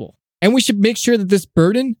possible. And we should make sure that this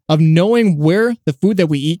burden of knowing where the food that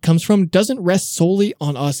we eat comes from doesn't rest solely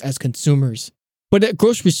on us as consumers. But a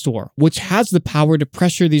grocery store, which has the power to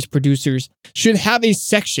pressure these producers, should have a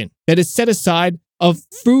section that is set aside of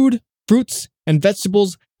food, fruits, and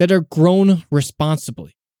vegetables that are grown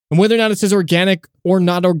responsibly. And whether or not it says organic or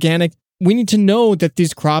not organic, we need to know that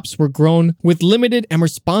these crops were grown with limited and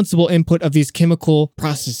responsible input of these chemical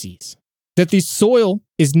processes. That the soil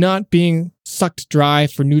is not being sucked dry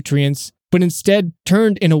for nutrients, but instead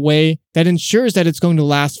turned in a way that ensures that it's going to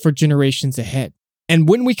last for generations ahead. And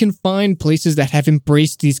when we can find places that have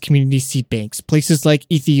embraced these community seed banks, places like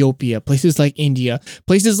Ethiopia, places like India,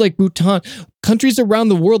 places like Bhutan, countries around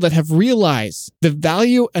the world that have realized the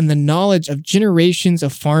value and the knowledge of generations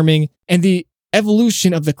of farming and the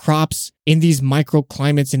evolution of the crops in these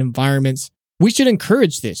microclimates and environments, we should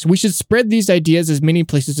encourage this. We should spread these ideas as many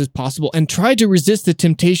places as possible and try to resist the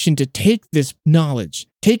temptation to take this knowledge,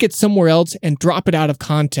 take it somewhere else and drop it out of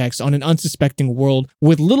context on an unsuspecting world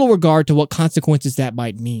with little regard to what consequences that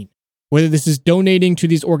might mean. Whether this is donating to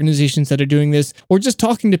these organizations that are doing this or just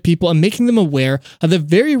talking to people and making them aware of the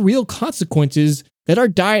very real consequences that our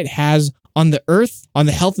diet has on the earth, on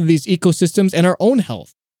the health of these ecosystems, and our own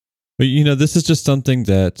health. But this is just something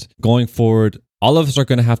that going forward, all of us are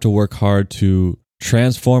going to have to work hard to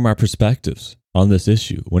transform our perspectives on this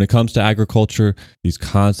issue. When it comes to agriculture, these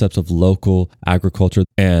concepts of local agriculture,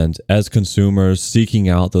 and as consumers, seeking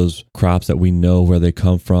out those crops that we know where they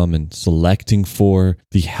come from and selecting for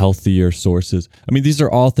the healthier sources. These are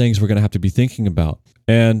all things we're going to have to be thinking about.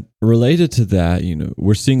 And related to that,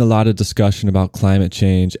 we're seeing a lot of discussion about climate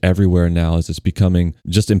change everywhere now as it's becoming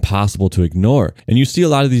just impossible to ignore. And you see a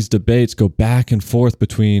lot of these debates go back and forth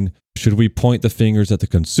between, should we point the fingers at the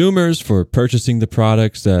consumers for purchasing the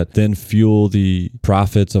products that then fuel the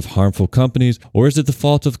profits of harmful companies? Or is it the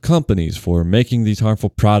fault of companies for making these harmful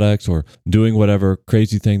products or doing whatever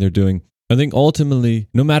crazy thing they're doing? I think ultimately,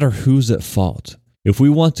 no matter who's at fault, if we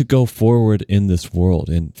want to go forward in this world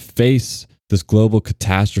and face this global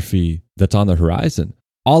catastrophe that's on the horizon,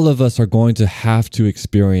 all of us are going to have to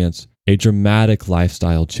experience a dramatic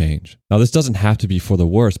lifestyle change. Now, this doesn't have to be for the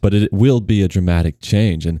worse, but it will be a dramatic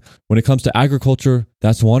change. And when it comes to agriculture,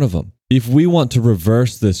 that's one of them. If we want to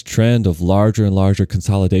reverse this trend of larger and larger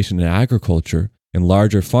consolidation in agriculture and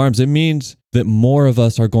larger farms, it means that more of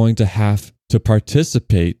us are going to have to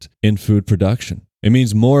participate in food production. It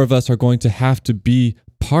means more of us are going to have to be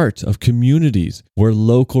part of communities where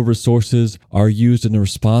local resources are used in a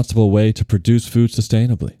responsible way to produce food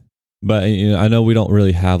sustainably. But I know we don't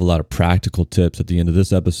really have a lot of practical tips at the end of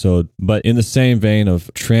this episode, but in the same vein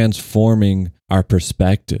of transforming our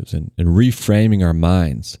perspectives and reframing our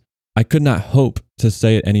minds, I could not hope to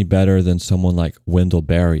say it any better than someone like Wendell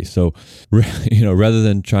Berry. So, rather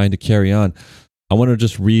than trying to carry on, I want to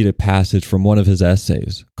just read a passage from one of his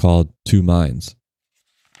essays called Two Minds.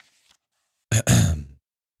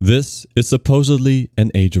 This is supposedly an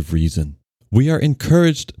age of reason. We are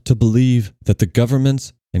encouraged to believe that the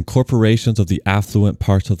governments and corporations of the affluent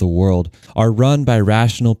parts of the world are run by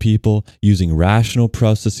rational people using rational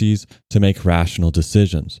processes to make rational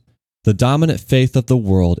decisions. The dominant faith of the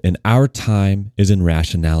world in our time is in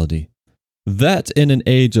rationality. That in an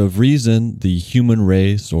age of reason, the human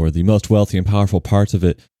race, or the most wealthy and powerful parts of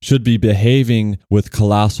it, should be behaving with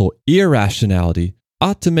colossal irrationality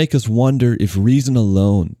ought to make us wonder if reason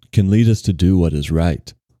alone can lead us to do what is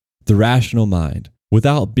right. The rational mind,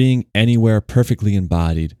 without being anywhere perfectly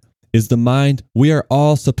embodied, is the mind we are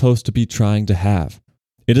all supposed to be trying to have.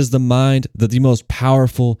 It is the mind that the most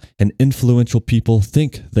powerful and influential people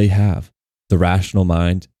think they have. The rational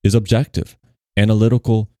mind is objective,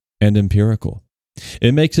 analytical, and empirical.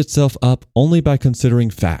 It makes itself up only by considering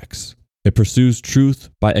facts. It pursues truth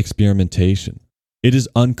by experimentation. It is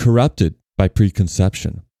uncorrupted by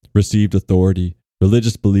preconception, received authority,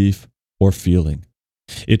 religious belief, or feeling.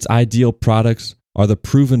 Its ideal products are the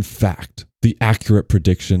proven fact, the accurate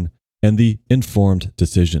prediction, and the informed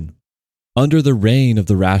decision. Under the reign of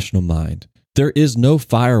the rational mind, there is no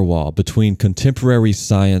firewall between contemporary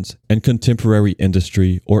science and contemporary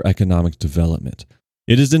industry or economic development.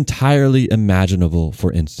 It is entirely imaginable,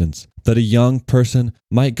 for instance, that a young person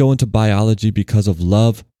might go into biology because of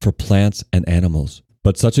love for plants and animals.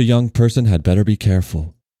 But such a young person had better be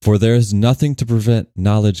careful, for there is nothing to prevent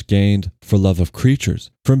knowledge gained for love of creatures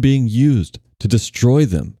from being used to destroy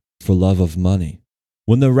them for love of money.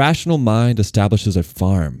 When the rational mind establishes a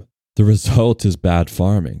farm, the the result is bad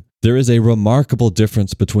farming. There is a remarkable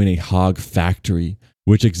difference between a hog factory,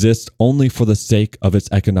 which exists only for the sake of its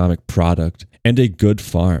economic product, and a good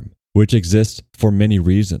farm, which exists for many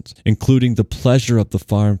reasons, including the pleasure of the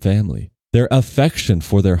farm family, their affection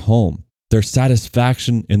for their home, their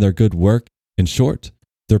satisfaction in their good work, in short,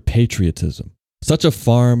 their patriotism. Such a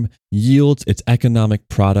farm yields its economic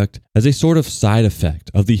product as a sort of side effect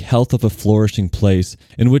of the health of a flourishing place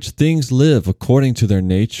in which things live according to their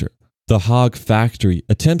nature. The hog factory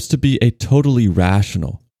attempts to be a totally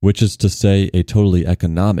rational, which is to say a totally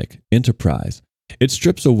economic, enterprise. It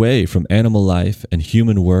strips away from animal life and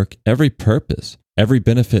human work every purpose, every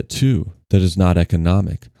benefit too, that is not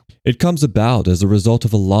economic. It comes about as a result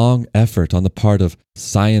of a long effort on the part of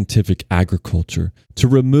scientific agriculture to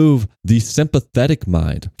remove the sympathetic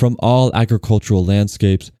mind from all agricultural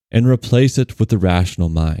landscapes and replace it with the rational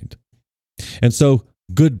mind. And so,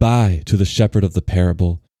 goodbye to the shepherd of the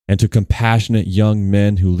parable and to compassionate young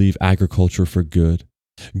men who leave agriculture for good.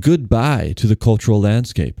 Goodbye to the cultural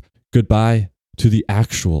landscape. Goodbye to the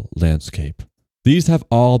actual landscape. These have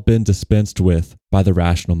all been dispensed with by the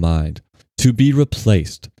rational mind, to be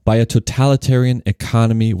replaced by a totalitarian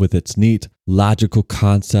economy with its neat, logical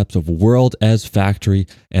concepts of world as factory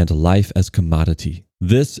and life as commodity.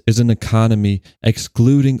 This is an economy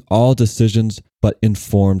excluding all decisions but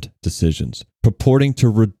informed decisions, purporting to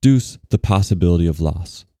reduce the possibility of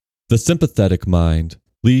loss. The sympathetic mind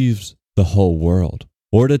leaves the whole world,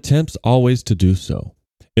 or it attempts always to do so.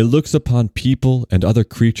 It looks upon people and other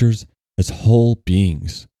creatures as whole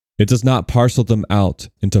beings. It does not parcel them out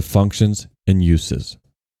into functions and uses.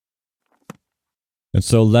 And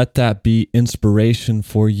so let that be inspiration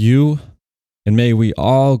for you, and may we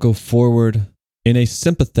all go forward in a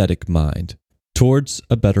sympathetic mind towards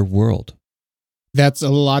a better world. That's a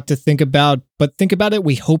lot to think about, but think about it,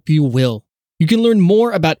 we hope you will. You can learn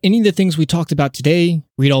more about any of the things we talked about today,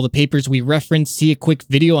 read all the papers we referenced, see a quick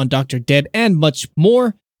video on Dr. Deb, and much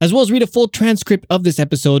more, as well as read a full transcript of this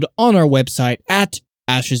episode on our website at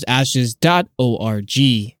ashesashes.org.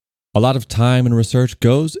 A lot of time and research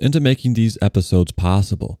goes into making these episodes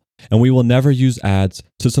possible, and we will never use ads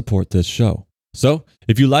to support this show. So,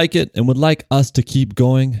 if you like it and would like us to keep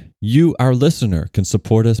going, you, our listener, can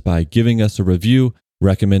support us by giving us a review,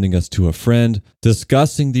 recommending us to a friend,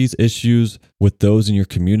 discussing these issues with those in your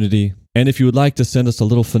community. And if you would like to send us a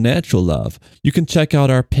little financial love, you can check out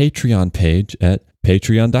our Patreon page at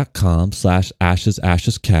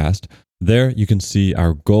patreon.com/ashesashescast. There you can see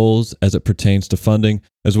our goals as it pertains to funding,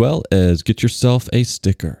 as well as get yourself a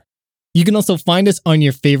sticker. You can also find us on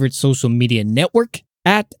your favorite social media network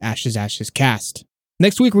at Ashes Ashes Cast.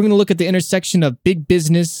 Next week, we're going to look at the intersection of big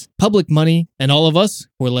business, public money, and all of us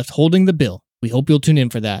who are left holding the bill. We hope you'll tune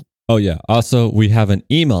in for that. Oh yeah, also we have an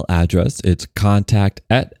email address. It's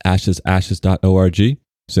contact@ashesashes.org.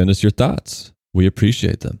 Send us your thoughts. We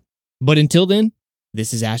appreciate them. But until then,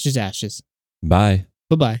 this is Ashes Ashes. Bye.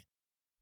 Bye-bye.